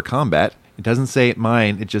once per combat. It doesn't say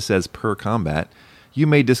mine, it just says per combat. You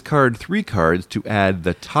may discard 3 cards to add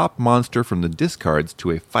the top monster from the discards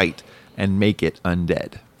to a fight and make it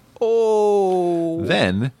undead. Oh.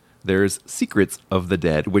 Then there's Secrets of the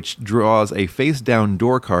Dead, which draws a face-down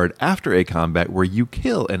door card after a combat where you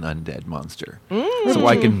kill an undead monster. So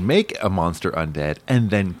I can make a monster undead and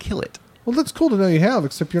then kill it. Well, that's cool to know you have,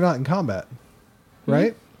 except you're not in combat.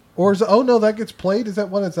 Right? Or is it, oh no, that gets played? Is that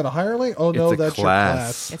one that's at a higher link? Oh no, It's a that's class. your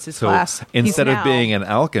class. It's his So class. instead He's of being an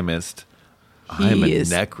alchemist, I'm a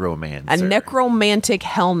is necromancer. a necromantic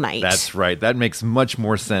hell knight. That's right. That makes much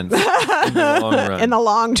more sense in the long run. in the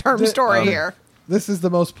long-term story here. This is the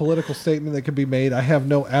most political statement that could be made. I have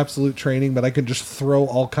no absolute training, but I can just throw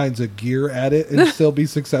all kinds of gear at it and still be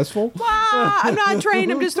successful. I'm not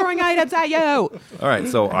trained. I'm just throwing items at you. All right,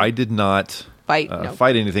 so I did not Fight, no.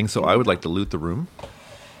 fight anything, so I would like to loot the room.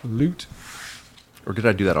 Loot. Or did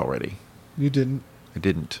I do that already? You didn't. I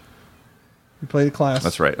didn't. You played a class.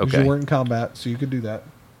 That's right, 'cause okay. You weren't in combat, so you could do that.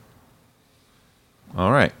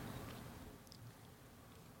 All right.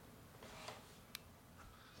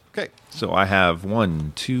 Okay, so I have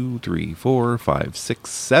 1, 2, 3, 4, 5, 6,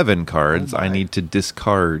 7 cards. Oh my. I need to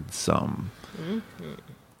discard some.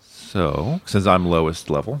 So, since I'm lowest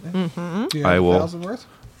level, Do you I have will- 1,000 worth?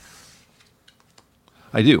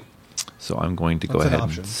 I do. So I'm going to go That's an ahead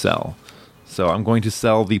option. and sell. So I'm going to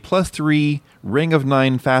sell the +3 Ring of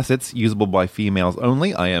 9 Facets, usable by females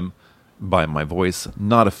only. I am, by my voice,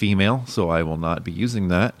 not a female, so I will not be using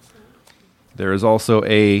that. There is also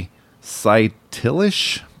a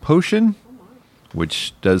Cytilish potion,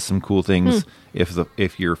 which does some cool things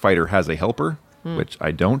if your fighter has a helper, which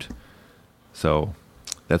I don't. So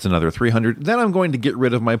that's another 300. Then I'm going to get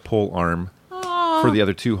rid of my pole arm for the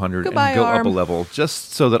other 200 Goodbye, and go up a arm. level,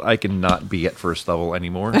 just so that I can not be at first level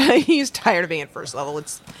anymore. He's tired of being at first level.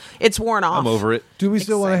 It's worn off. I'm over it. Do we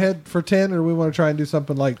still want to Excited. head for 10, or do we want to try and do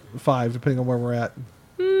something like 5, depending on where we're at?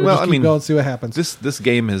 We'll Well, just I keep mean, going and see what happens. this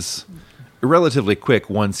game is relatively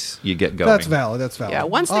quick once you get going. That's valid. That's valid. Yeah,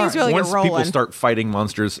 once All things right. really Once get rolling. people start fighting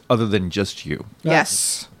monsters other than just you.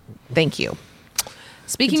 Yes. Thank you.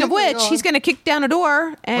 Speaking of Continuing which, on. he's going to kick down a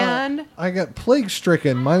door and... I got plague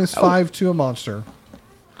stricken -5 to a monster.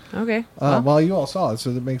 okay. Well, you all saw it,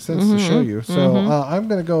 so that makes sense to show you. So I'm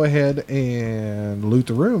going to go ahead and loot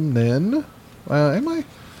the room then. Am I?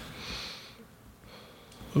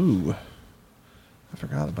 Ooh. I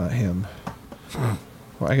forgot about him.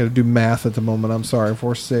 Well, I got to do math at the moment. I'm sorry.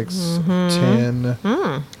 4, 6, 10,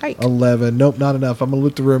 Hi. 11. Nope, not enough. I'm going to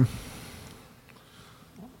loot the room.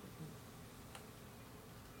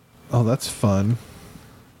 Oh, that's fun.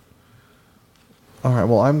 All right,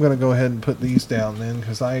 well, I'm going to go ahead and put these down then,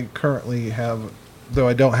 because I currently have, though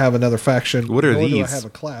I don't have another faction. What are nor do I these? have a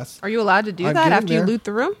class. Are you allowed to do I'm that getting after you there. loot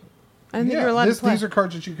the room? I didn't think you were allowed to play. These are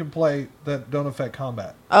cards that you can play that don't affect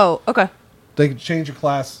combat. Oh, okay. They can change your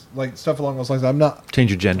class, like stuff along those lines. I'm not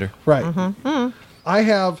Change your gender. right. I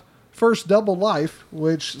have first double life,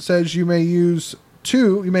 which says you may use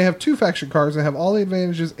two. You may have 2 faction cards and have all the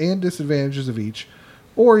advantages and disadvantages of each,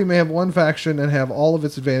 or you may have 1 faction and have all of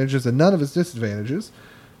its advantages and none of its disadvantages.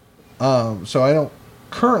 So I don't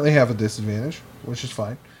currently have a disadvantage, which is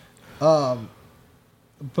fine. But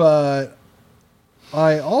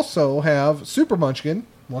I also have Super Munchkin.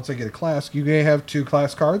 Once I get a class, you may have 2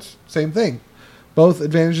 class cards. Same thing. Both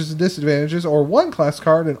advantages and disadvantages, or 1 class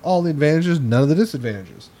card and all the advantages, none of the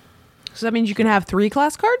disadvantages. So that means you can have 3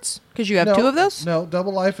 class cards? Because you have 2 of those? No,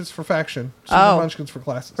 double life is for faction. Super Oh. Munchkin's for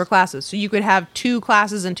classes. For classes. So you could have 2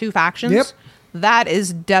 classes and 2 factions? Yep. That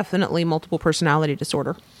is definitely multiple personality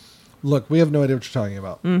disorder. Look, we have no idea what you're talking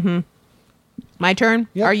about. My turn?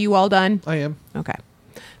 Yep. Are you all done? I am. Okay.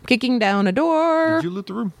 Kicking down a door. Did you loot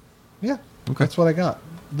the room? Yeah. That's what I got.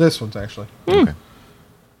 This one's actually. Okay.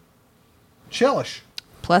 Chelish.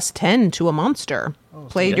 +10 to a monster.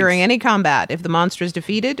 Play nice. during any combat. If the monster is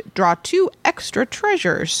defeated, draw 2 extra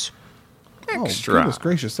treasures. Extra. Oh, goodness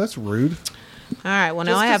gracious. That's rude. All right. Well,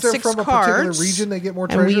 now Just I 'cause have they're 6 from a particular cards. region, they get more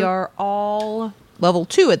And we treasure? are all level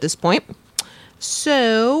 2 at this point.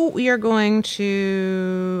 So we are going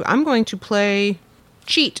to... I'm going to play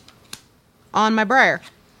cheat on my Briar.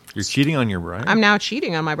 You're cheating on your bride? I'm now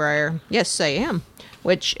cheating on my Briar. Yes, I am.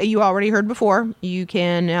 Which you already heard before. You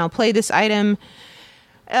can now play this item.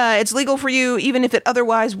 It's legal for you, even if it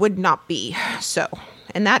otherwise would not be. So,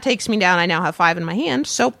 and that takes me down. I now have 5 in my hand.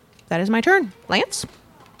 So that is my turn. Lance?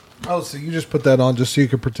 Oh, so you just put that on just so you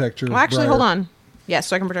can protect your Well, actually, briar. hold on. Yes,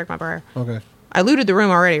 so I can protect my Briar. Okay. I looted the room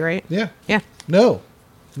already, right? Yeah. Yeah. No.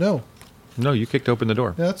 No, you kicked open the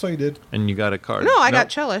door. Yeah, that's what you did. And you got a card. No, I got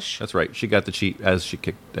Chelish. That's right. She got the cheat as she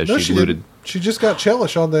No, she looted. didn't. She just got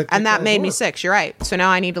Chelish on the. And that made me door. 6. You're right. So now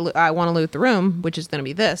I need to. I want to loot the room, which is going to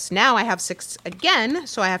be this. Now I have 6 again,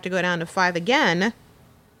 so I have to go down to 5 again.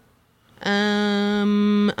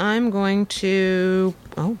 I'm going to.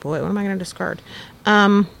 Oh boy, what am I going to discard?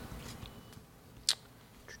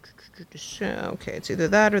 Okay, it's either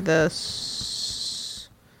that or this.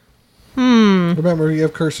 Remember, you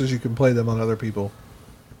have curses. You can play them on other people.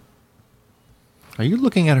 Are you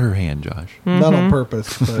looking at her hand, Josh? Not on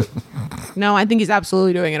purpose, but No, I think he's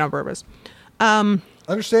absolutely doing it on purpose.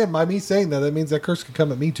 understand. By me saying that means that curse could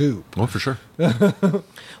come at me too. Oh, for sure.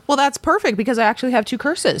 Well, that's perfect because I actually have 2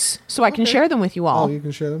 curses, so I can share them with you all. Oh, you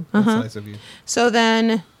can share them. That's nice of you. So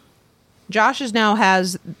then, Josh now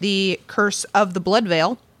has the curse of the Blood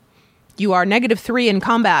Veil. You are -3 in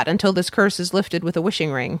combat until this curse is lifted with a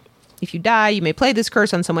wishing ring. If you die, you may play this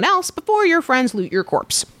curse on someone else before your friends loot your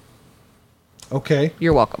corpse. Okay,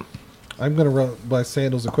 You're welcome. I'm gonna run by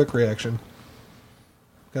Sandals a quick reaction.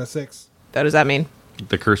 Got a 6. What does that mean?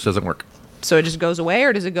 The curse doesn't work. So it just goes away,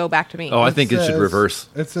 or does it go back to me? Oh, I think it should says- reverse.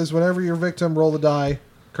 It says whenever your victim roll the die,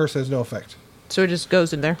 curse has no effect. So it just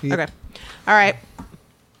goes in there? Yep. Okay. All right.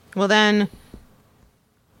 Well, then,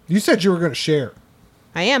 You said you were going to share.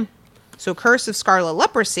 I am. So Curse of Scarlet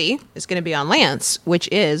Leprosy is going to be on Lance, which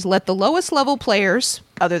is let the lowest level players,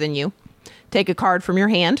 other than you, take a card from your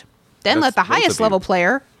hand. Then That's let the both of highest you. level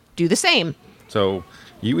player do the same. So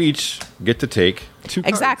you each get to take 2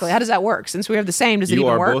 cards. Exactly. How does that work? Since we have the same, does it You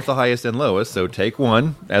even are work? both the highest and lowest, so take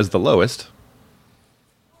 1 as the lowest.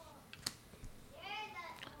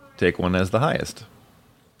 Take 1 as the highest.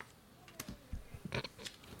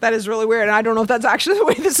 That is really weird, and I don't know if that's actually the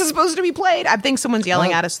way this is supposed to be played. I think someone's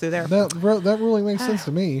yelling at us through there. That ruling makes sense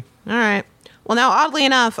to me. All right. Well, now, oddly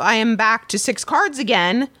enough, I am back to 6 cards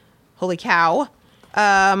again. Holy cow.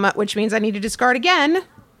 Which means I need to discard again.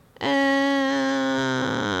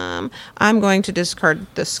 I'm going to discard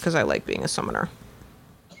this because I like being a summoner.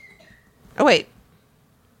 Oh, wait.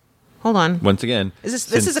 Hold on. Once again, This is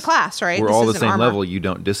since a class, right? We're This all the isn't same armor. level. You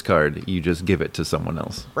don't discard. You just give it to someone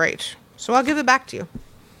else. Right. So I'll give it back to you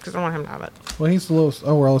because I want him to have it. Well, he's the lowest.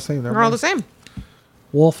 Oh, we're all the same. We're all the same.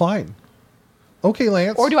 Well, fine. Okay,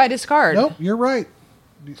 Lance. Or do I discard? Nope, you're right.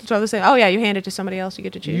 So I'll say, oh, yeah, you hand it to somebody else. You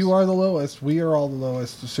get to choose. You are the lowest. We are all the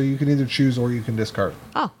lowest. So you can either choose or you can discard.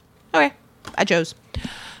 Oh, okay. I chose.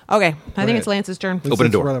 Okay. I think ahead. it's Lance's turn. At least Open a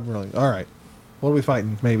that's door. what I'm rolling. All right. What are we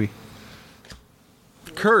fighting? Maybe.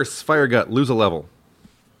 Curse, Fire Gut, lose a level.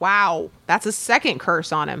 Wow. That's a second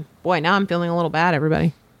curse on him. Boy, now I'm feeling a little bad,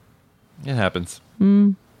 everybody. It happens.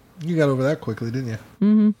 You got over that quickly, didn't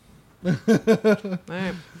you? All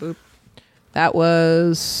right. Boop. That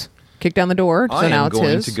was kick down the door. So I now am it's going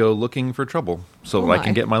his. to go looking for trouble so Oh that I my.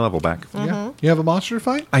 can get my level back. Yeah. You have a monster to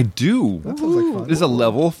fight? I do. That sounds like fun. This is a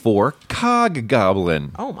level 4 Cog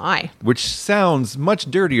Goblin, Oh, my. which sounds much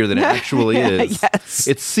dirtier than it actually is. Yes.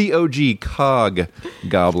 It's COG Cog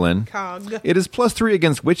Goblin. Cog. It is +3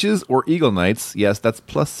 against witches or eagle knights. Yes, that's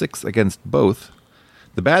 +6 against both.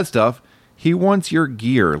 The bad stuff, he wants your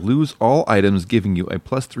gear. Lose all items giving you a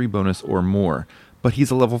 +3 bonus or more. But he's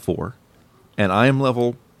a level 4. And I am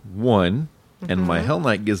level 1. And my Hell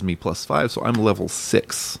Knight gives me +5, so I'm level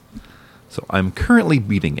 6. So I'm currently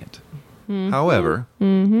beating it. However,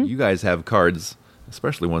 you guys have cards,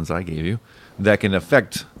 especially ones I gave you, that can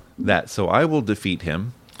affect that. So I will defeat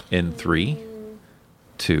him in 3,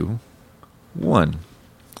 2, 1.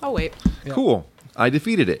 Oh, wait. Cool. I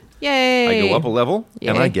defeated it. Yay. I go up a level,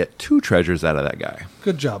 and Yay. I get 2 treasures out of that guy.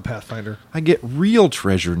 Good job, Pathfinder. I get real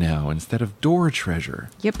treasure now instead of door treasure.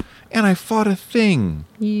 Yep. And I fought a thing.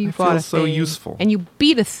 You I fought feel a so thing. useful. And you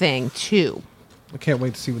beat a thing, too. I can't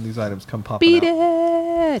wait to see when these items come popping Beat out.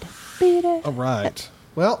 it. Beat it. All right.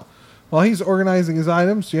 Well, while he's organizing his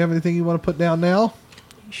items, do you have anything you want to put down now?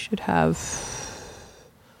 You should have...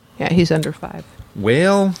 Yeah, he's under 5.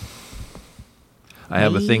 Well, I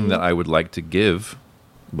have a thing that I would like to give,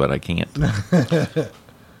 but I can't.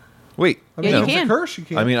 Wait. I mean, Yeah, you if it's can. a curse, you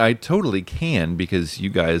can. I mean, I totally can because you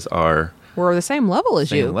guys are We're the same level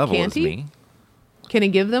as you. same level Can't as he? me. Can he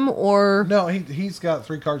give them, or... no, he's got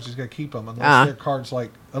 3 cards. He's got to keep them unless Ah. they're cards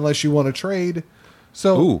like unless you want to trade.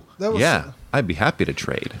 So Ooh, that was, yeah. I'd be happy to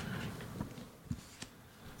trade.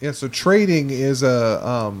 Yeah, so trading is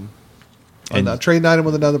a trade an item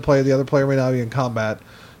with another player. The other player may not be in combat.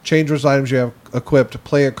 Change those items you have equipped.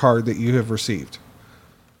 Play a card that you have received.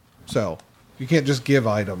 So you can't just give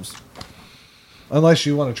items unless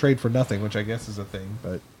you want to trade for nothing, which I guess is a thing.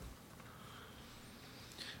 But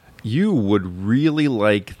You would really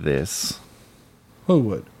like this, who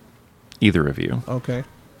would? either of you. Okay.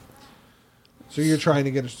 So you're trying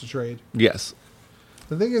to get us to trade. Yes.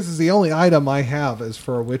 The thing is the only item I have is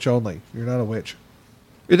for a witch only. You're not a witch.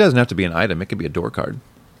 It doesn't have to be an item. It could be a door card.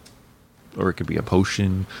 Or it could be a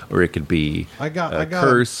potion. Or it could be a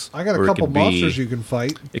curse. I got a or it couple could monsters be, you can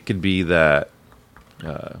fight. It could be that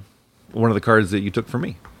one of the cards that you took from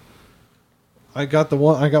me. I got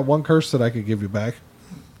one curse that I could give you back.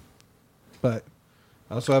 But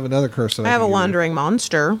I also have another curse that I have can a give you. wandering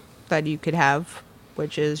monster that you could have,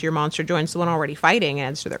 which is your monster joins the one already fighting and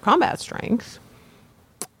adds to their combat strength.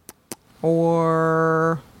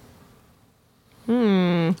 Or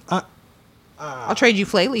I'll trade you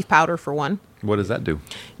Flayleaf Powder for one. What does that do?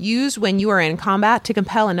 Used when you are in combat to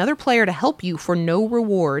compel another player to help you for no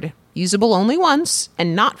reward. Usable only once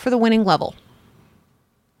and not for the winning level.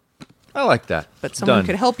 I like that. But someone Done.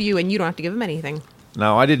 could help you and you don't have to give them anything.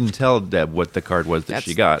 Now, I didn't tell Deb what the card was that That's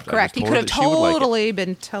she got. correct. He could have totally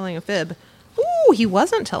been telling a fib. Ooh, he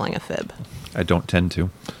wasn't telling a fib. I don't tend to.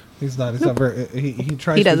 He's not. He's not very. He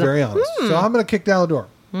tries He to be doesn't. very honest. So I'm going to kick down the door.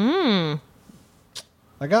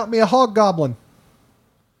 I got me a hog goblin.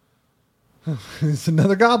 It's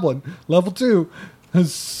another goblin, level 2.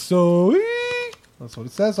 So that's what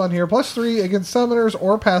it says on here. +3 against summoners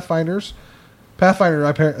or pathfinders. Pathfinder,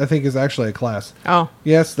 I think, is actually a class. Oh,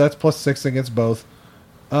 Yes, that's +6 against both.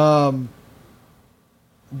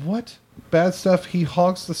 What? Bad stuff. He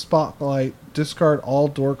hogs the spotlight. Discard all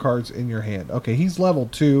door cards in your hand. Okay, he's level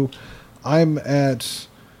 2. I'm at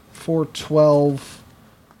 412.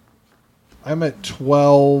 I'm at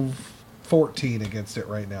 14 against it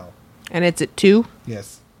right now. and it's at 2.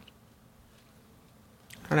 Yes.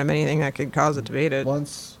 I don't have anything that could cause it to beat it.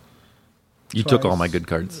 Once. You Twice. took all my good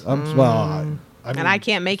cards. Well, I mean, And I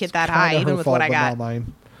can't make it it's that kinda high, her even with fault, what I but got. not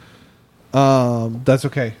mine. That's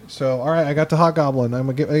okay. So, all right, I got the hot goblin. I'm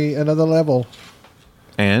gonna get me another level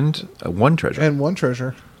And one treasure. and one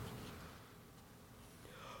treasure.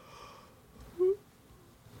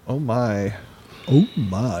 Oh my! Oh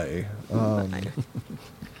my!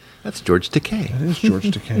 That's George Takei. It is George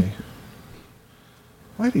Takei.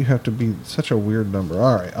 Why do you have to be such a weird number?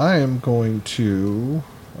 All right, I am going to.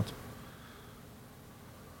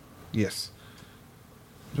 Yes.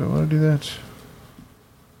 Do I want to do that?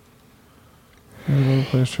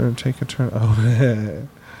 Player's turn. Take a turn. Oh,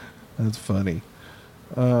 that's funny.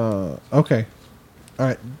 Okay. All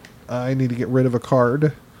right. I need to get rid of a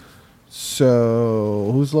card. So,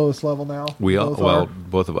 who's lowest level now? We all, Both well, are?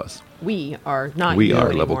 both of us. We are not. We you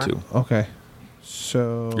are level anymore. 2. Okay.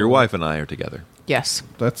 So Your wife and I are together. Yes.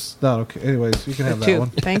 That's not okay. Anyways, you can have that 2. one.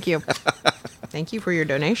 Thank you. Thank you for your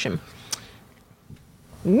donation.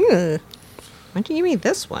 Why don't you give me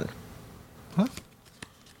this one? Huh?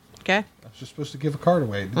 Okay. I was just supposed to give a card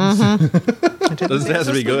away. Doesn't have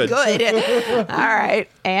to be good. Good. All right.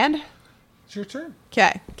 And It's your turn.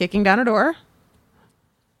 okay, kicking down a door.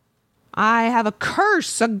 I have a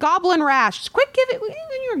curse, a goblin rash. Just quick, give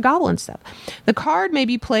your goblin stuff. The card may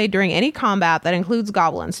be played during any combat that includes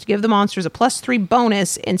goblins to give the monsters a +3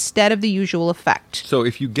 bonus instead of the usual effect. So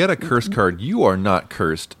if you get a curse card, you are not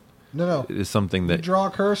cursed. No. It is something You that... draw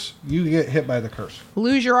a curse, you get hit by the curse.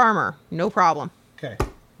 Lose your armor, no problem. Okay.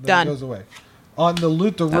 Then Done. It goes away. On the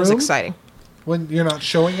loot the room, That was exciting. when you're not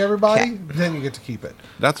showing everybody, Okay. then you get to keep it.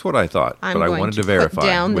 That's what I thought, I'm but I going wanted to to put verify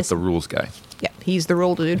down with this- the rules guy. Yeah, he's the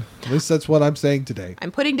rule dude. At least that's what I'm saying today.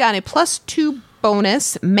 I'm putting down a +2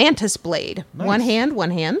 bonus mantis blade. Nice. One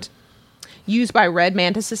hand. Used by red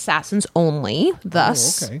mantis assassins only.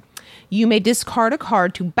 Thus, Oh, okay. you may discard a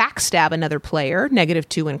card to backstab another player,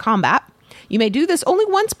 -2 in combat. You may do this only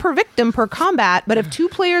once per victim per combat, but if 2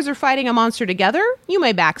 players are fighting a monster together, you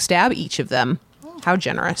may backstab each of them. How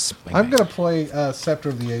generous. I'm going to play Scepter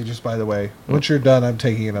of the Ages, by the way. Once you're done, I'm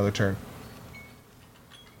taking another turn.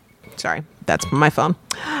 Sorry, that's my phone.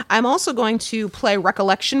 I'm also going to play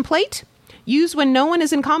Recollection Plate. Used when no one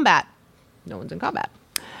is in combat. No one's in combat.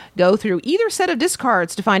 Go through either set of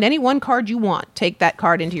discards to find any one card you want. Take that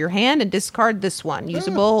card into your hand and discard this one.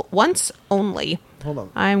 Usable once only. Hold on.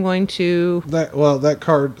 I'm going to... That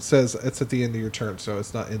card says it's at the end of your turn, so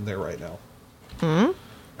it's not in there right now.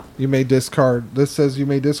 You may discard. This says you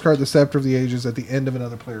may discard the Scepter of the Ages at the end of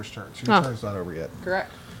another player's turn. So your turn's not over yet.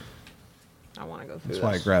 Correct. I want to go through That's why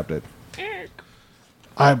I this. grabbed it.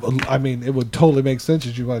 I mean, it would totally make sense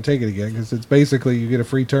if you want to take it again, because it's basically you get a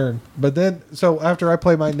free turn. But then, so after I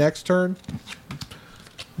play my next turn,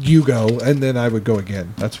 you go, and then I would go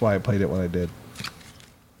again. That's why I played it when I did.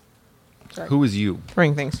 Sorry. Who is you?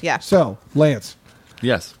 Bring things, yeah. So, Lance,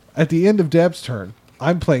 Yes. at the end of Deb's turn,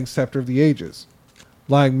 I'm playing Scepter of the Ages,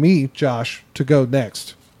 allowing me, Josh, to go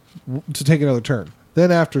next, to take another turn.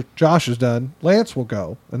 Then after Josh is done, Lance will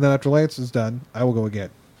go. And then after Lance is done, I will go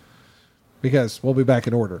again. because we'll be back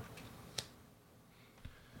in order.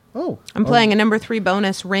 Oh. I'm playing a number 3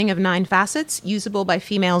 bonus, Ring of 9 Facets, usable by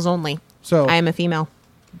females only. So I am a female.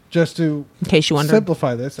 Just to In case you wondered.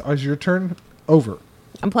 simplify this, is your turn over?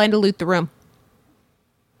 I'm playing to loot the room.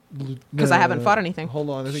 Because I haven't fought anything. Hold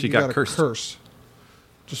on. I think She you got got a cursed. curse.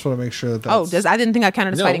 Just want to make sure that Oh, that's... I didn't think I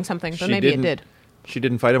counted as No, fighting something, but she maybe it didn't. did. She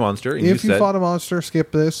didn't fight a monster. And If you said, fought a monster,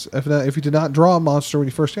 skip this. If not, if you did not draw a monster when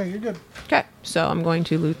you first... Yeah, you're good. Okay, so I'm going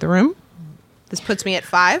to loot the room. This puts me at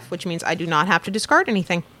 5, which means I do not have to discard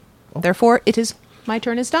anything. Therefore, my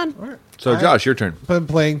turn is done. All right. So, Josh, your turn. I'm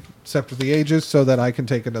playing Scepter of the Ages so that I can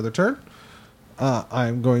take another turn.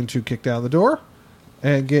 I'm going to kick down the door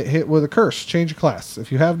and get hit with a curse. Change your class. If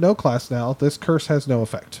you have no class now, this curse has no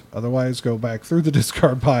effect. Otherwise, go back through the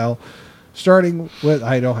discard pile, starting with...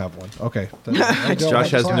 I don't have one. Okay. I don't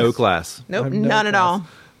Josh have has a no class. I Nope, have no none at class. all.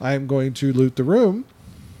 I'm going to loot the room.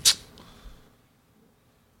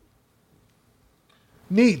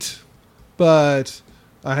 Neat. But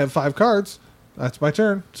I have 5 cards. That's my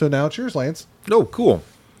turn. So now it's yours, Lance. Oh, cool.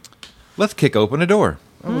 Let's kick open a door.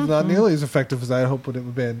 That was not nearly as effective as I hoped it would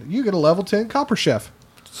have been. You get a level 10 Copper Chef.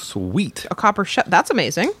 Sweet. A copper chef. That's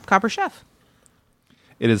amazing. Copper chef.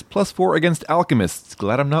 It is +4 against alchemists.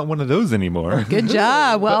 Glad I'm not one of those anymore. Good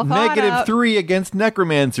job. Well thought out. -3 against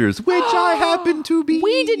necromancers, which I happen to be.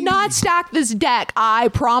 We did not stack this deck. I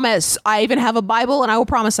promise. I even have a Bible, and I will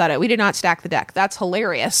promise that we did not stack the deck. That's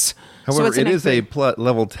hilarious. However, it's it is a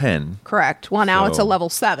level 10. correct. Well, now it's a So level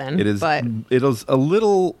 7. It is. but It is a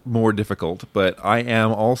little more difficult, but I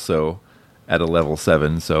am also at a level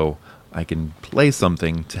 7, so I can play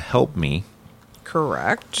something to help me.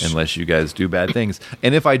 correct. Unless you guys do bad things.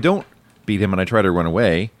 And if I don't beat him and I try to run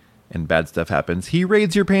away and bad stuff happens, he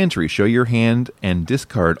raids your pantry. Show your hand and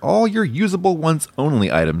discard all your usable once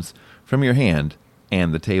only items from your hand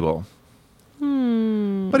and the table.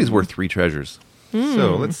 But he's worth 3 treasures.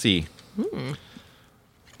 So let's see.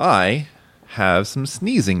 I have some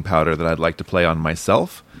sneezing powder that I'd like to play on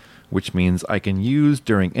myself, which means I can use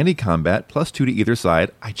during any combat, +2 to either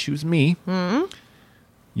side. I choose me.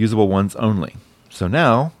 Usable ones only. So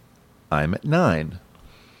now I'm at 9,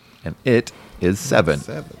 and it is 7.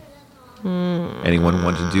 7. Anyone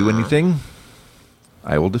want to do anything?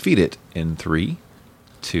 I will defeat it in 3,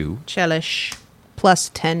 2. Chelish.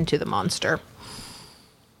 +10 to the monster.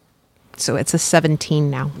 So it's a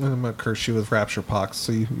 17 now. I'm going to curse you with Rapture Pox,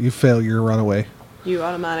 so you fail your runaway. You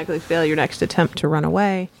automatically fail your next attempt to run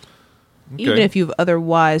away, Okay. even if you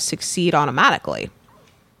otherwise succeed automatically.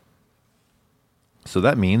 So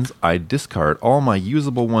that means I discard all my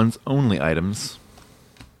usable ones only items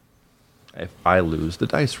if I lose the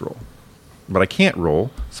dice roll. But I can't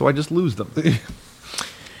roll, so I just lose them.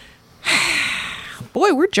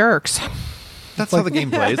 Boy, we're jerks. That's how the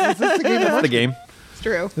game plays. That's the game. It's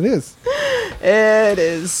true. It is. It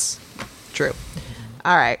is true.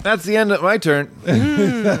 All right. That's the end of my turn.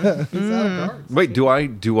 It's out of cards. Wait,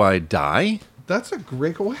 do I die? That's a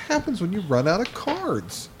great... What happens when you run out of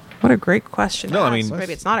cards? What a great question. to No, I ask. mean,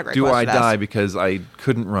 maybe it's not a great do I question. to die ask. because I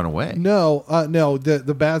couldn't run away? No, no.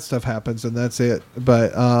 The bad stuff happens, and that's it.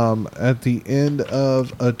 But at the end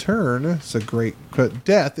of a turn, it's a great...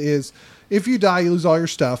 Death is... If you die, you lose all your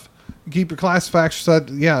stuff. You keep your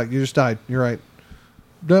classification... Yeah, you just died. You're right.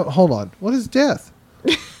 No, hold on. What is death?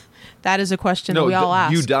 That is a question No, that we all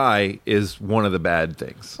ask. you die is one of the bad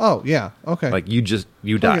things. Oh, yeah. Okay. Like you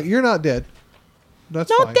die. Okay, you're not dead. That's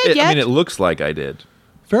Not fine. dead. I yet. mean, it looks like I did,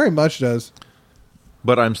 Very much does.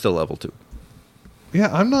 but I'm still level 2. Yeah,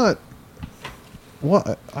 I'm not...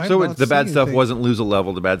 What? I'm So not the bad seeing stuff anything. wasn't lose a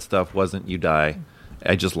level. The bad stuff wasn't you die.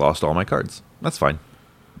 I just lost all my cards. That's fine.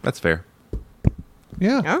 That's fair.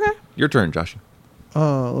 Yeah. Okay. Your turn, Josh.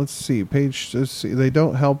 Let's see. Let's see. They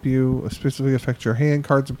don't help you specifically affect your hand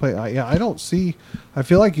cards and play. Yeah, I don't see. I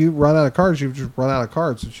feel like you run out of cards. You've just run out of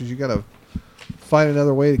cards. Which is you got to find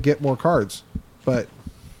another way to get more cards. But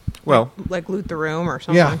Well, Like loot the room or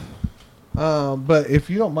something. yeah. But if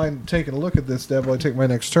you don't mind taking a look at this, Deb, while I take my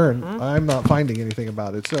next turn, I'm not finding anything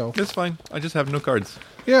about it. So it's fine. I just have no cards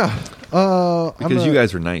yeah. because you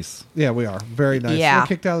guys are nice. Yeah, we are very nice. Yeah. We're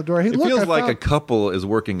kicked out the door. Hey, It look, feels I like a found- couple is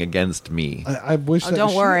working against me. I wish. Oh, that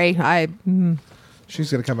don't worry. She's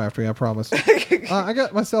gonna come after me. I promise. I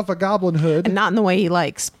got myself a goblin hood. And not in the way he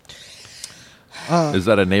likes. Is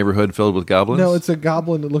that a neighborhood filled with goblins? No, it's a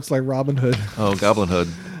goblin that looks like Robin Hood. Oh, Goblin Hood.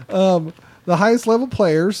 The highest level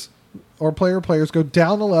players or players go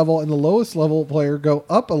down a level, and the lowest level player go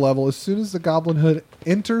up a level as soon as the goblin hood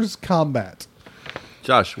enters combat.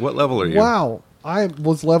 Josh, what level are you? Wow. I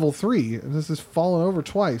was level 3, and this has fallen over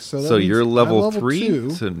twice. So, that So means you're I'm level 3. 2,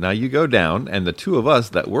 So now you go down, and the two of us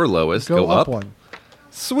that were lowest go up up. one.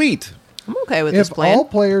 Sweet. I'm okay with this If plan. all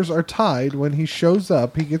players are tied, when he shows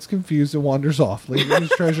up, he gets confused and wanders off, leaving his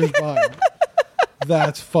treasures behind.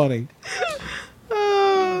 That's funny.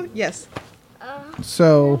 Yes.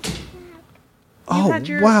 So, You had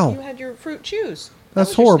your fruit chews. That's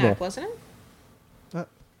was your horrible. snack, wasn't it? Uh,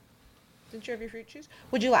 Didn't you have your fruit chews?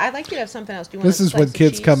 Would you? I'd like you to have something else. Do you want this a is slice when of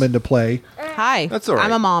kids cheese? come into play. Hi. That's all right.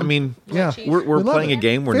 I'm a mom. I mean, You want yeah. cheese? we're We love playing it. a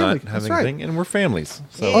game. We're Family. not having That's right. anything, and we're families.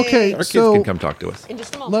 So Okay, our kids so can come talk to us. In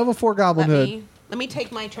just a moment. level 4 Goblin Hood. Let me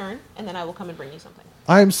take my turn, and then I will come and bring you something.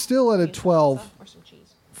 I'm still at a Need some salsa or some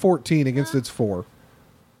cheese. 12-14 against its 4.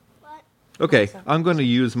 Okay, I'm going to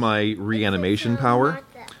use my reanimation power.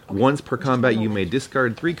 Once per combat, you may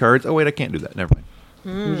discard 3 cards. Oh, wait, I can't do that. Never mind.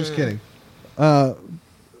 You're just kidding.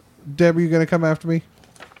 Deb, are you going to come after me?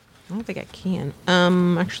 I don't think I can.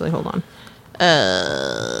 Actually, hold on.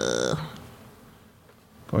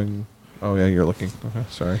 Going. Oh, yeah, you're looking. Okay,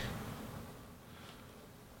 sorry.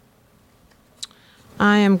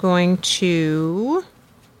 I am going to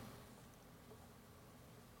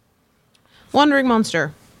Wandering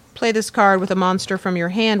Monster. Play this card with a monster from your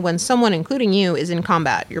hand when someone, including you, is in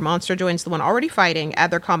combat. Your monster joins the one already fighting,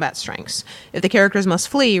 add their combat strengths. If the characters must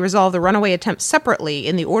flee, resolve the runaway attempt separately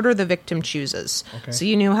in the order the victim chooses. Okay. So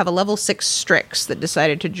you now have a level 6 Strix that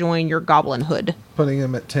decided to join your Goblin Hood. Putting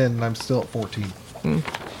him at 10, and I'm still at 14.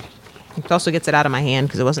 It also gets it out of my hand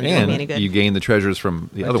because it wasn't doing me any And good. you gain the treasures from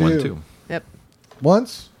the I other one, do. too. Yep.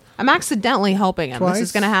 Once? I'm accidentally helping him. Twice? This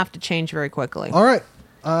is going to have to change very quickly. All right.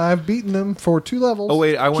 I've beaten him for 2 levels. Oh,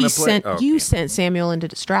 wait, I want to play... You sent Samuel in to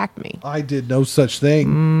distract me. I did no such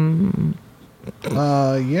thing.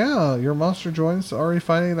 Yeah, your monster joins already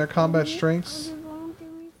finding their combat strengths.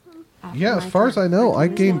 Yeah, as far as I know, I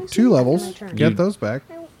gained 2 levels. Get those back.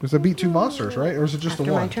 Because I beat 2 monsters, right? Or is it just After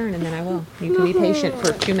the my one? turn, and then I will. You can be patient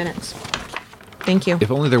for 2 minutes. Thank you.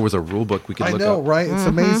 If only there was a rule book we could I look know, up. right? It's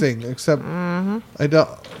amazing. Except, I don't.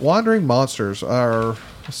 Wandering monsters are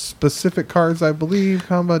specific cards, I believe.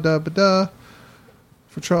 Combat da ba da.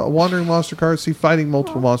 For wandering monster cards, see fighting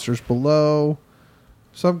multiple monsters below.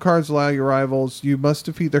 Some cards allow your rivals. You must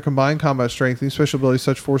defeat their combined combat strength. These special abilities,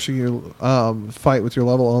 such forcing you fight with your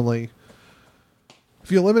level only.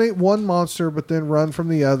 If you eliminate one monster but then run from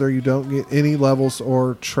the other, you don't get any levels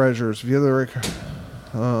or treasures. If you have the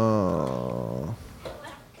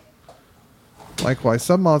likewise,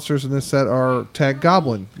 some monsters in this set are tagged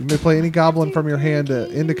Goblin. You may play any Goblin from your hand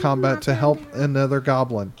into combat to help another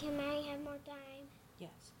Goblin. Can I have more time? Yes,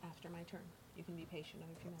 after my turn. You can be patient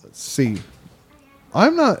a few minutes. Let's see.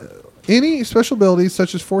 I'm not... Any special abilities,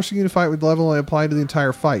 such as forcing you to fight with level, only apply to the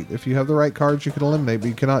entire fight. If you have the right cards, you can eliminate, but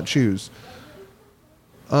you cannot choose.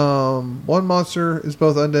 One monster is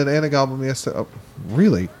both undead and a goblin. Yes,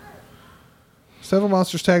 really? Several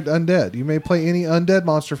monsters tagged undead. You may play any undead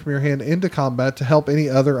monster from your hand into combat to help any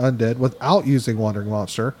other undead without using Wandering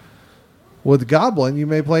Monster. With Goblin, you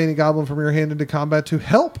may play any goblin from your hand into combat to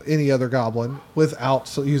help any other goblin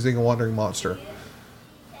without using a Wandering Monster.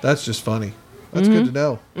 That's just funny. That's good to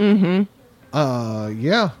know.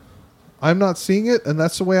 Yeah. I'm not seeing it, and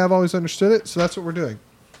that's the way I've always understood it, so that's what we're doing.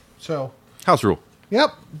 So, House rule.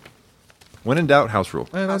 yep. When in doubt, house rule.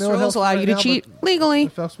 And House it rules helps allow right you to now, cheat but legally.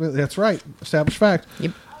 it helps me- That's right. Established fact.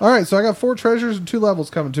 Yep. All right, so I got 4 treasures and 2 levels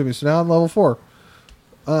coming to me, so now I'm level 4.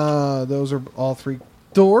 Those are all 3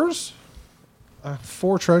 doors.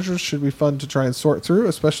 4 treasures should be fun to try and sort through,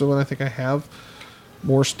 especially when I think I have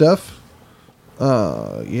more stuff.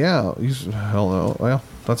 Yeah. Hell no. Well,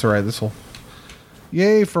 that's all right. This will...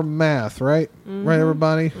 Yay for math, right? Right,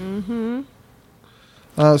 everybody? Mm-hmm.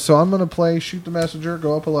 So I'm going to play Shoot the Messenger,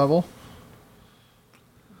 go up a level.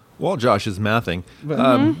 While Josh is mathing,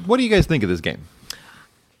 Mm-hmm. what do you guys think of this game?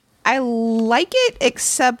 I like it,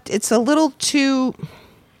 except it's a little too...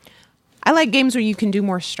 I like games where you can do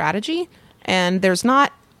more strategy, and there's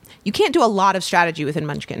not... You can't do a lot of strategy within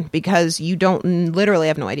Munchkin because you don't literally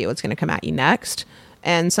have no idea what's going to come at you next.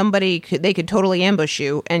 And they could totally ambush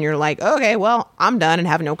you, and you're like, okay, well, I'm done and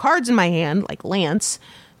have no cards in my hand, like Lance.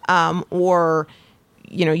 Or,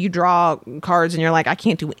 you draw cards and you're like, I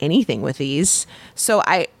can't do anything with these. So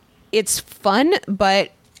it's fun,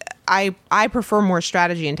 but I prefer more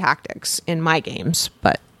strategy and tactics in my games,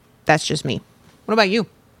 but that's just me. What about you?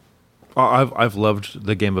 I've loved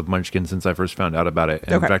the game of Munchkin since I first found out about it.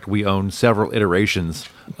 And Okay. in fact, we own several iterations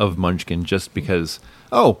of Munchkin just because,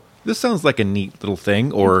 this sounds like a neat little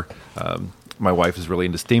thing. Or my wife is really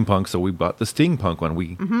into steampunk, so we bought the steampunk one.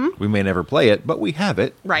 We may never play it, but we have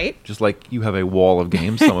it. Right. Just like you have a wall of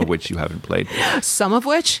games, some of which you haven't played. Some of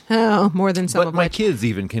which? Oh, more than some But of my which. kids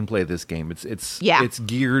even can play this game. It's Yeah. it's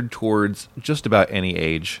geared towards just about any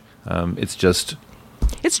age. It's just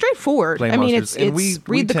It's straightforward. play I mean, monsters. it's And we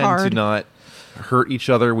read the tend card. to not hurt each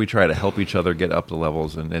other. We try to help each other get up the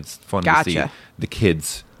levels, and it's fun to see Gotcha. the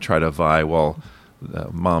kids try to vie while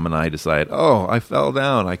mom and I decide, oh, I fell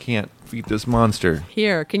down. I can't beat this monster.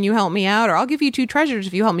 Here, can you help me out? Or I'll give you 2 treasures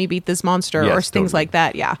if you help me beat this monster, Yes, or things totally. like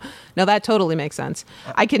that. Yeah. No, that totally makes sense.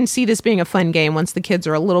 I can see this being a fun game once the kids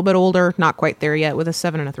are a little bit older. Not quite there yet with a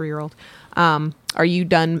 7 and a 3-year-old. Are you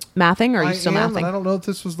done mathing, or are you still am, mathing? and I don't know if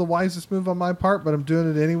this was the wisest move on my part, but I'm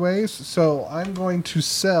doing it anyways. So I'm going to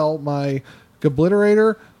sell my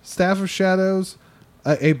Obliterator, Staff of Shadows,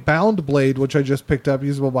 a Bound Blade, which I just picked up,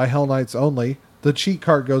 usable by Hell Knights only. The cheat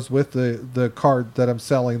card goes with the card that I'm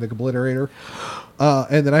selling, the Obliterator.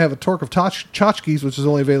 And then I have a Torque of Tchotchkes, which is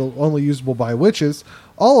only usable by witches.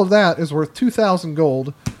 All of that is worth 2,000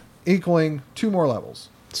 gold, equaling 2 more levels.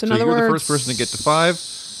 So in So other you're words, the first person to get to 5,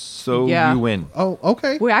 so Yeah. you win. Oh,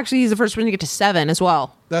 okay. Well, actually, he's the first person to get to 7 as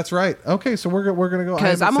well, That's right. Okay, so we're gonna go.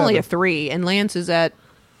 because I'm only at 7. 3, and Lance is at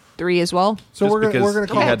 3 as well. So Just we're gonna because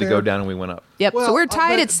call he it had to there. go down and we went up. Yep. Well, so we're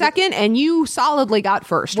tied but- at second, and you solidly got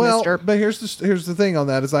first, Well, Mister. but here's the thing on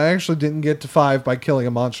that is I actually didn't get to 5 by killing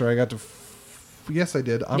a monster. I got to. Yes, I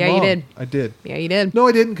did. I'm Yeah, you wrong. did. I did. Yeah, you did. No,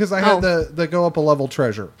 I didn't because I had Oh. the go up a level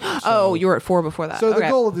treasure. Oh, you were at 4 before that. So the Okay.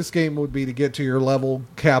 goal of this game would be to get to your level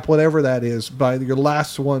cap, whatever that is, by your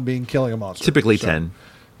last one being killing a monster. Typically So, 10.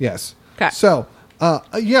 Yes. 'Kay. So,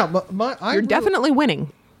 yeah, You're definitely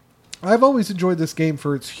winning. I've always enjoyed this game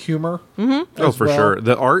for its humor. Mm-hmm. Oh, for sure.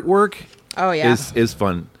 The artwork Oh, yeah. is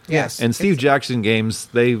fun. Yes. And Steve Jackson games,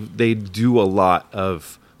 they do a lot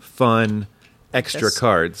of fun extra Yes.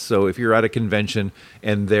 cards. So if you're at a convention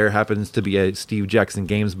and there happens to be a Steve Jackson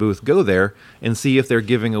games booth, go there and see if they're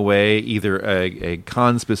giving away either a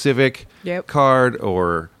con-specific Yep. card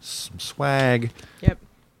or some swag, Yep.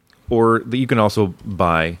 or you can also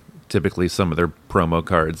buy typically some of their promo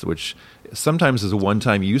cards, which sometimes is a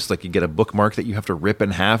one-time use. Like you get a bookmark that you have to rip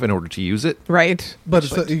in half in order to use it, Right. But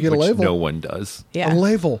it's, you get a which level. no one does. Yeah. A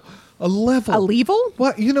level. A level. A level?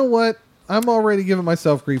 What? You know what? I'm already giving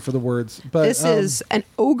myself grief for the words. But This is an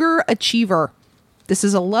ogre achiever. This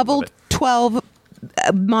is a level Love it. 12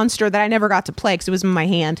 monster that I never got to play because it was in my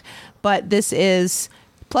hand. But this is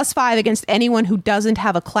 +5 against anyone who doesn't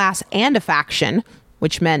have a class and a faction,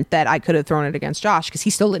 which meant that I could have thrown it against Josh because he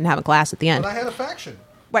still didn't have a class at the end. But I had a faction.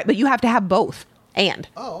 Right, but you have to have both. And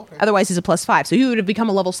Oh, okay. otherwise he's a +5, so he would have become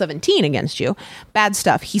a level 17 against you. Bad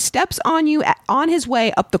stuff. He steps on you on his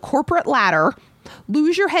way up the corporate ladder.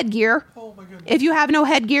 Lose your headgear. Oh my goodness. If you have no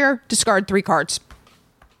headgear, discard 3 cards.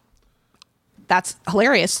 That's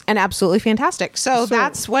hilarious and absolutely fantastic. So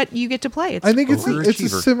that's what you get to play. It's I think it's Ogre a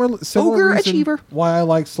Achiever. similar Ogre reason Achiever. why I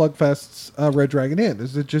like Slugfest's Red Dragon Inn.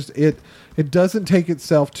 Is it just it doesn't take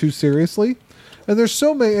itself too seriously, and there's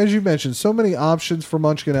so many, as you mentioned, so many options for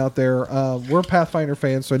Munchkin out there. We're Pathfinder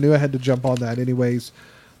fans, so I knew I had to jump on that anyways.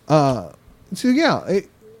 So yeah,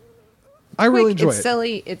 I really enjoy it's it.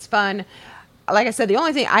 silly. It's fun. Like I said, the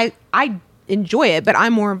only thing I enjoy it, but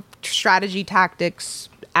I'm more strategy, tactics,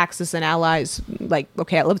 Axis and allies. Like,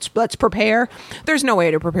 okay, let's prepare. There's no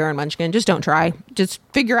way to prepare in Munchkin. Just don't try. Just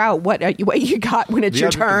figure out what you got when it's The your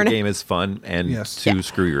object of turn. the game is fun and Yes. to Yeah.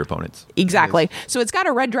 screw your opponents. Exactly. So it's got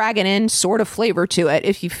a Red Dragon Inn sort of flavor to it,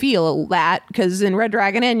 if you feel that, because in Red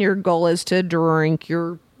Dragon Inn, your goal is to drink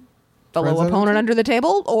your fellow Friends opponent under under the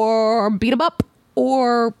table, or beat them up,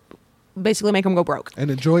 or basically make them go broke. And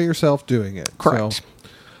enjoy yourself doing it. Correct.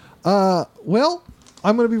 So, well,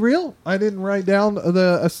 I'm going to be real. I didn't write down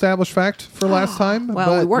the established fact for last time.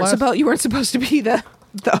 Well, but you weren't supposed to be the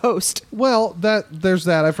host. Well, there's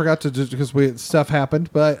that. I forgot to because stuff happened,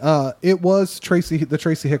 but it was the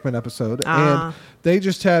Tracy Hickman episode, and they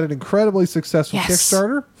just had an incredibly successful Yes.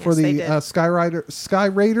 Kickstarter for Yes, they the did. Sky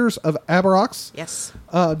Raiders of Aberox. Yes.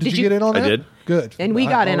 Did you get in on I that? did. Good. And we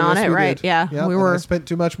got in on it, we right. did. Yeah, Yep, we and were- I spent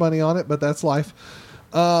too much money on it, but that's life.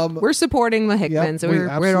 We're supporting the Hickmans. we We're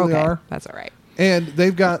absolutely okay. are. That's all right. And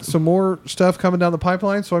they've got some more stuff coming down the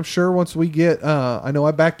pipeline, so I'm sure once we get, I know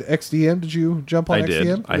I backed XDM. Did you jump on I did.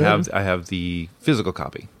 XDM? I have the physical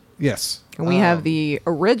copy. Yes. And we have the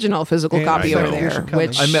original physical and copy I over know. there, Coming.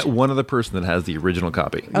 which I met one other person that has the original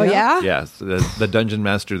copy. Oh yeah. Yes, the dungeon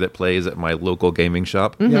master that plays at my local gaming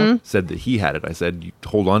shop Yeah. said that he had it. I said, "You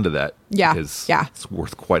hold on to that, Yeah, because yeah. it's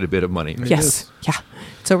worth quite a bit of money." Yes. Yeah.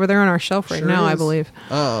 It's over there on our shelf right Sure now, I is. believe.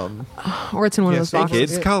 Or it's in one Yes, of those boxes.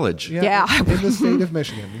 kids. college. Yeah. In the state of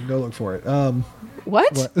Michigan. You can go look for it.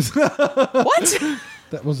 What? What? What?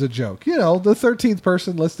 That was a joke. You know, the 13th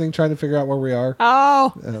person listening, trying to figure out where we are.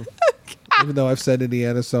 Oh. Even though I've said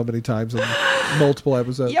Indiana so many times. multiple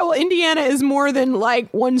episodes. Yeah, well, Indiana is more than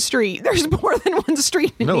like one street. There's more than one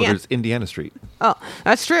street in No, Indiana. there's Indiana Street. Oh,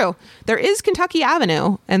 that's true. There is Kentucky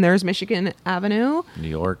Avenue, and there's Michigan Avenue, New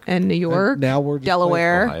York. and New York, And now we're just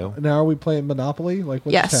Delaware. Ohio. Now are we playing Monopoly? Like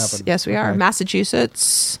what just Yes, happened? yes, we are. Okay.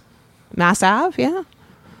 Massachusetts, Mass Ave, yeah.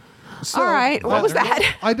 So, All right, what was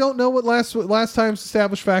that? I don't know what last time's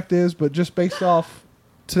established fact is, but just based off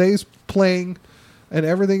today's playing and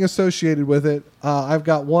everything associated with it, I've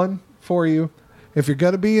got one for you. If you're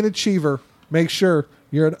going to be an achiever, make sure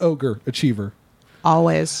you're an ogre achiever.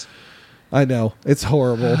 Always. I know. It's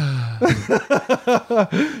horrible.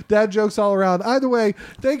 Dad jokes all around. Either way,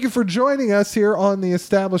 thank you for joining us here on the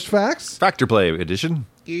Established Facts, Factor Play edition.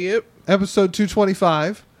 Yep. episode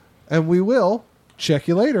 225, and we will check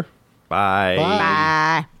you later. Bye.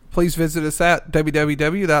 Bye. Please visit us at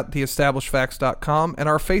www.theestablishedfacts.com and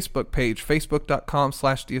our Facebook page,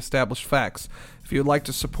 facebook.com/theestablishedfacts. If you would like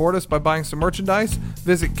to support us by buying some merchandise,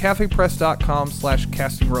 visit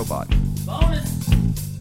cafepress.com/castingrobot. Bonus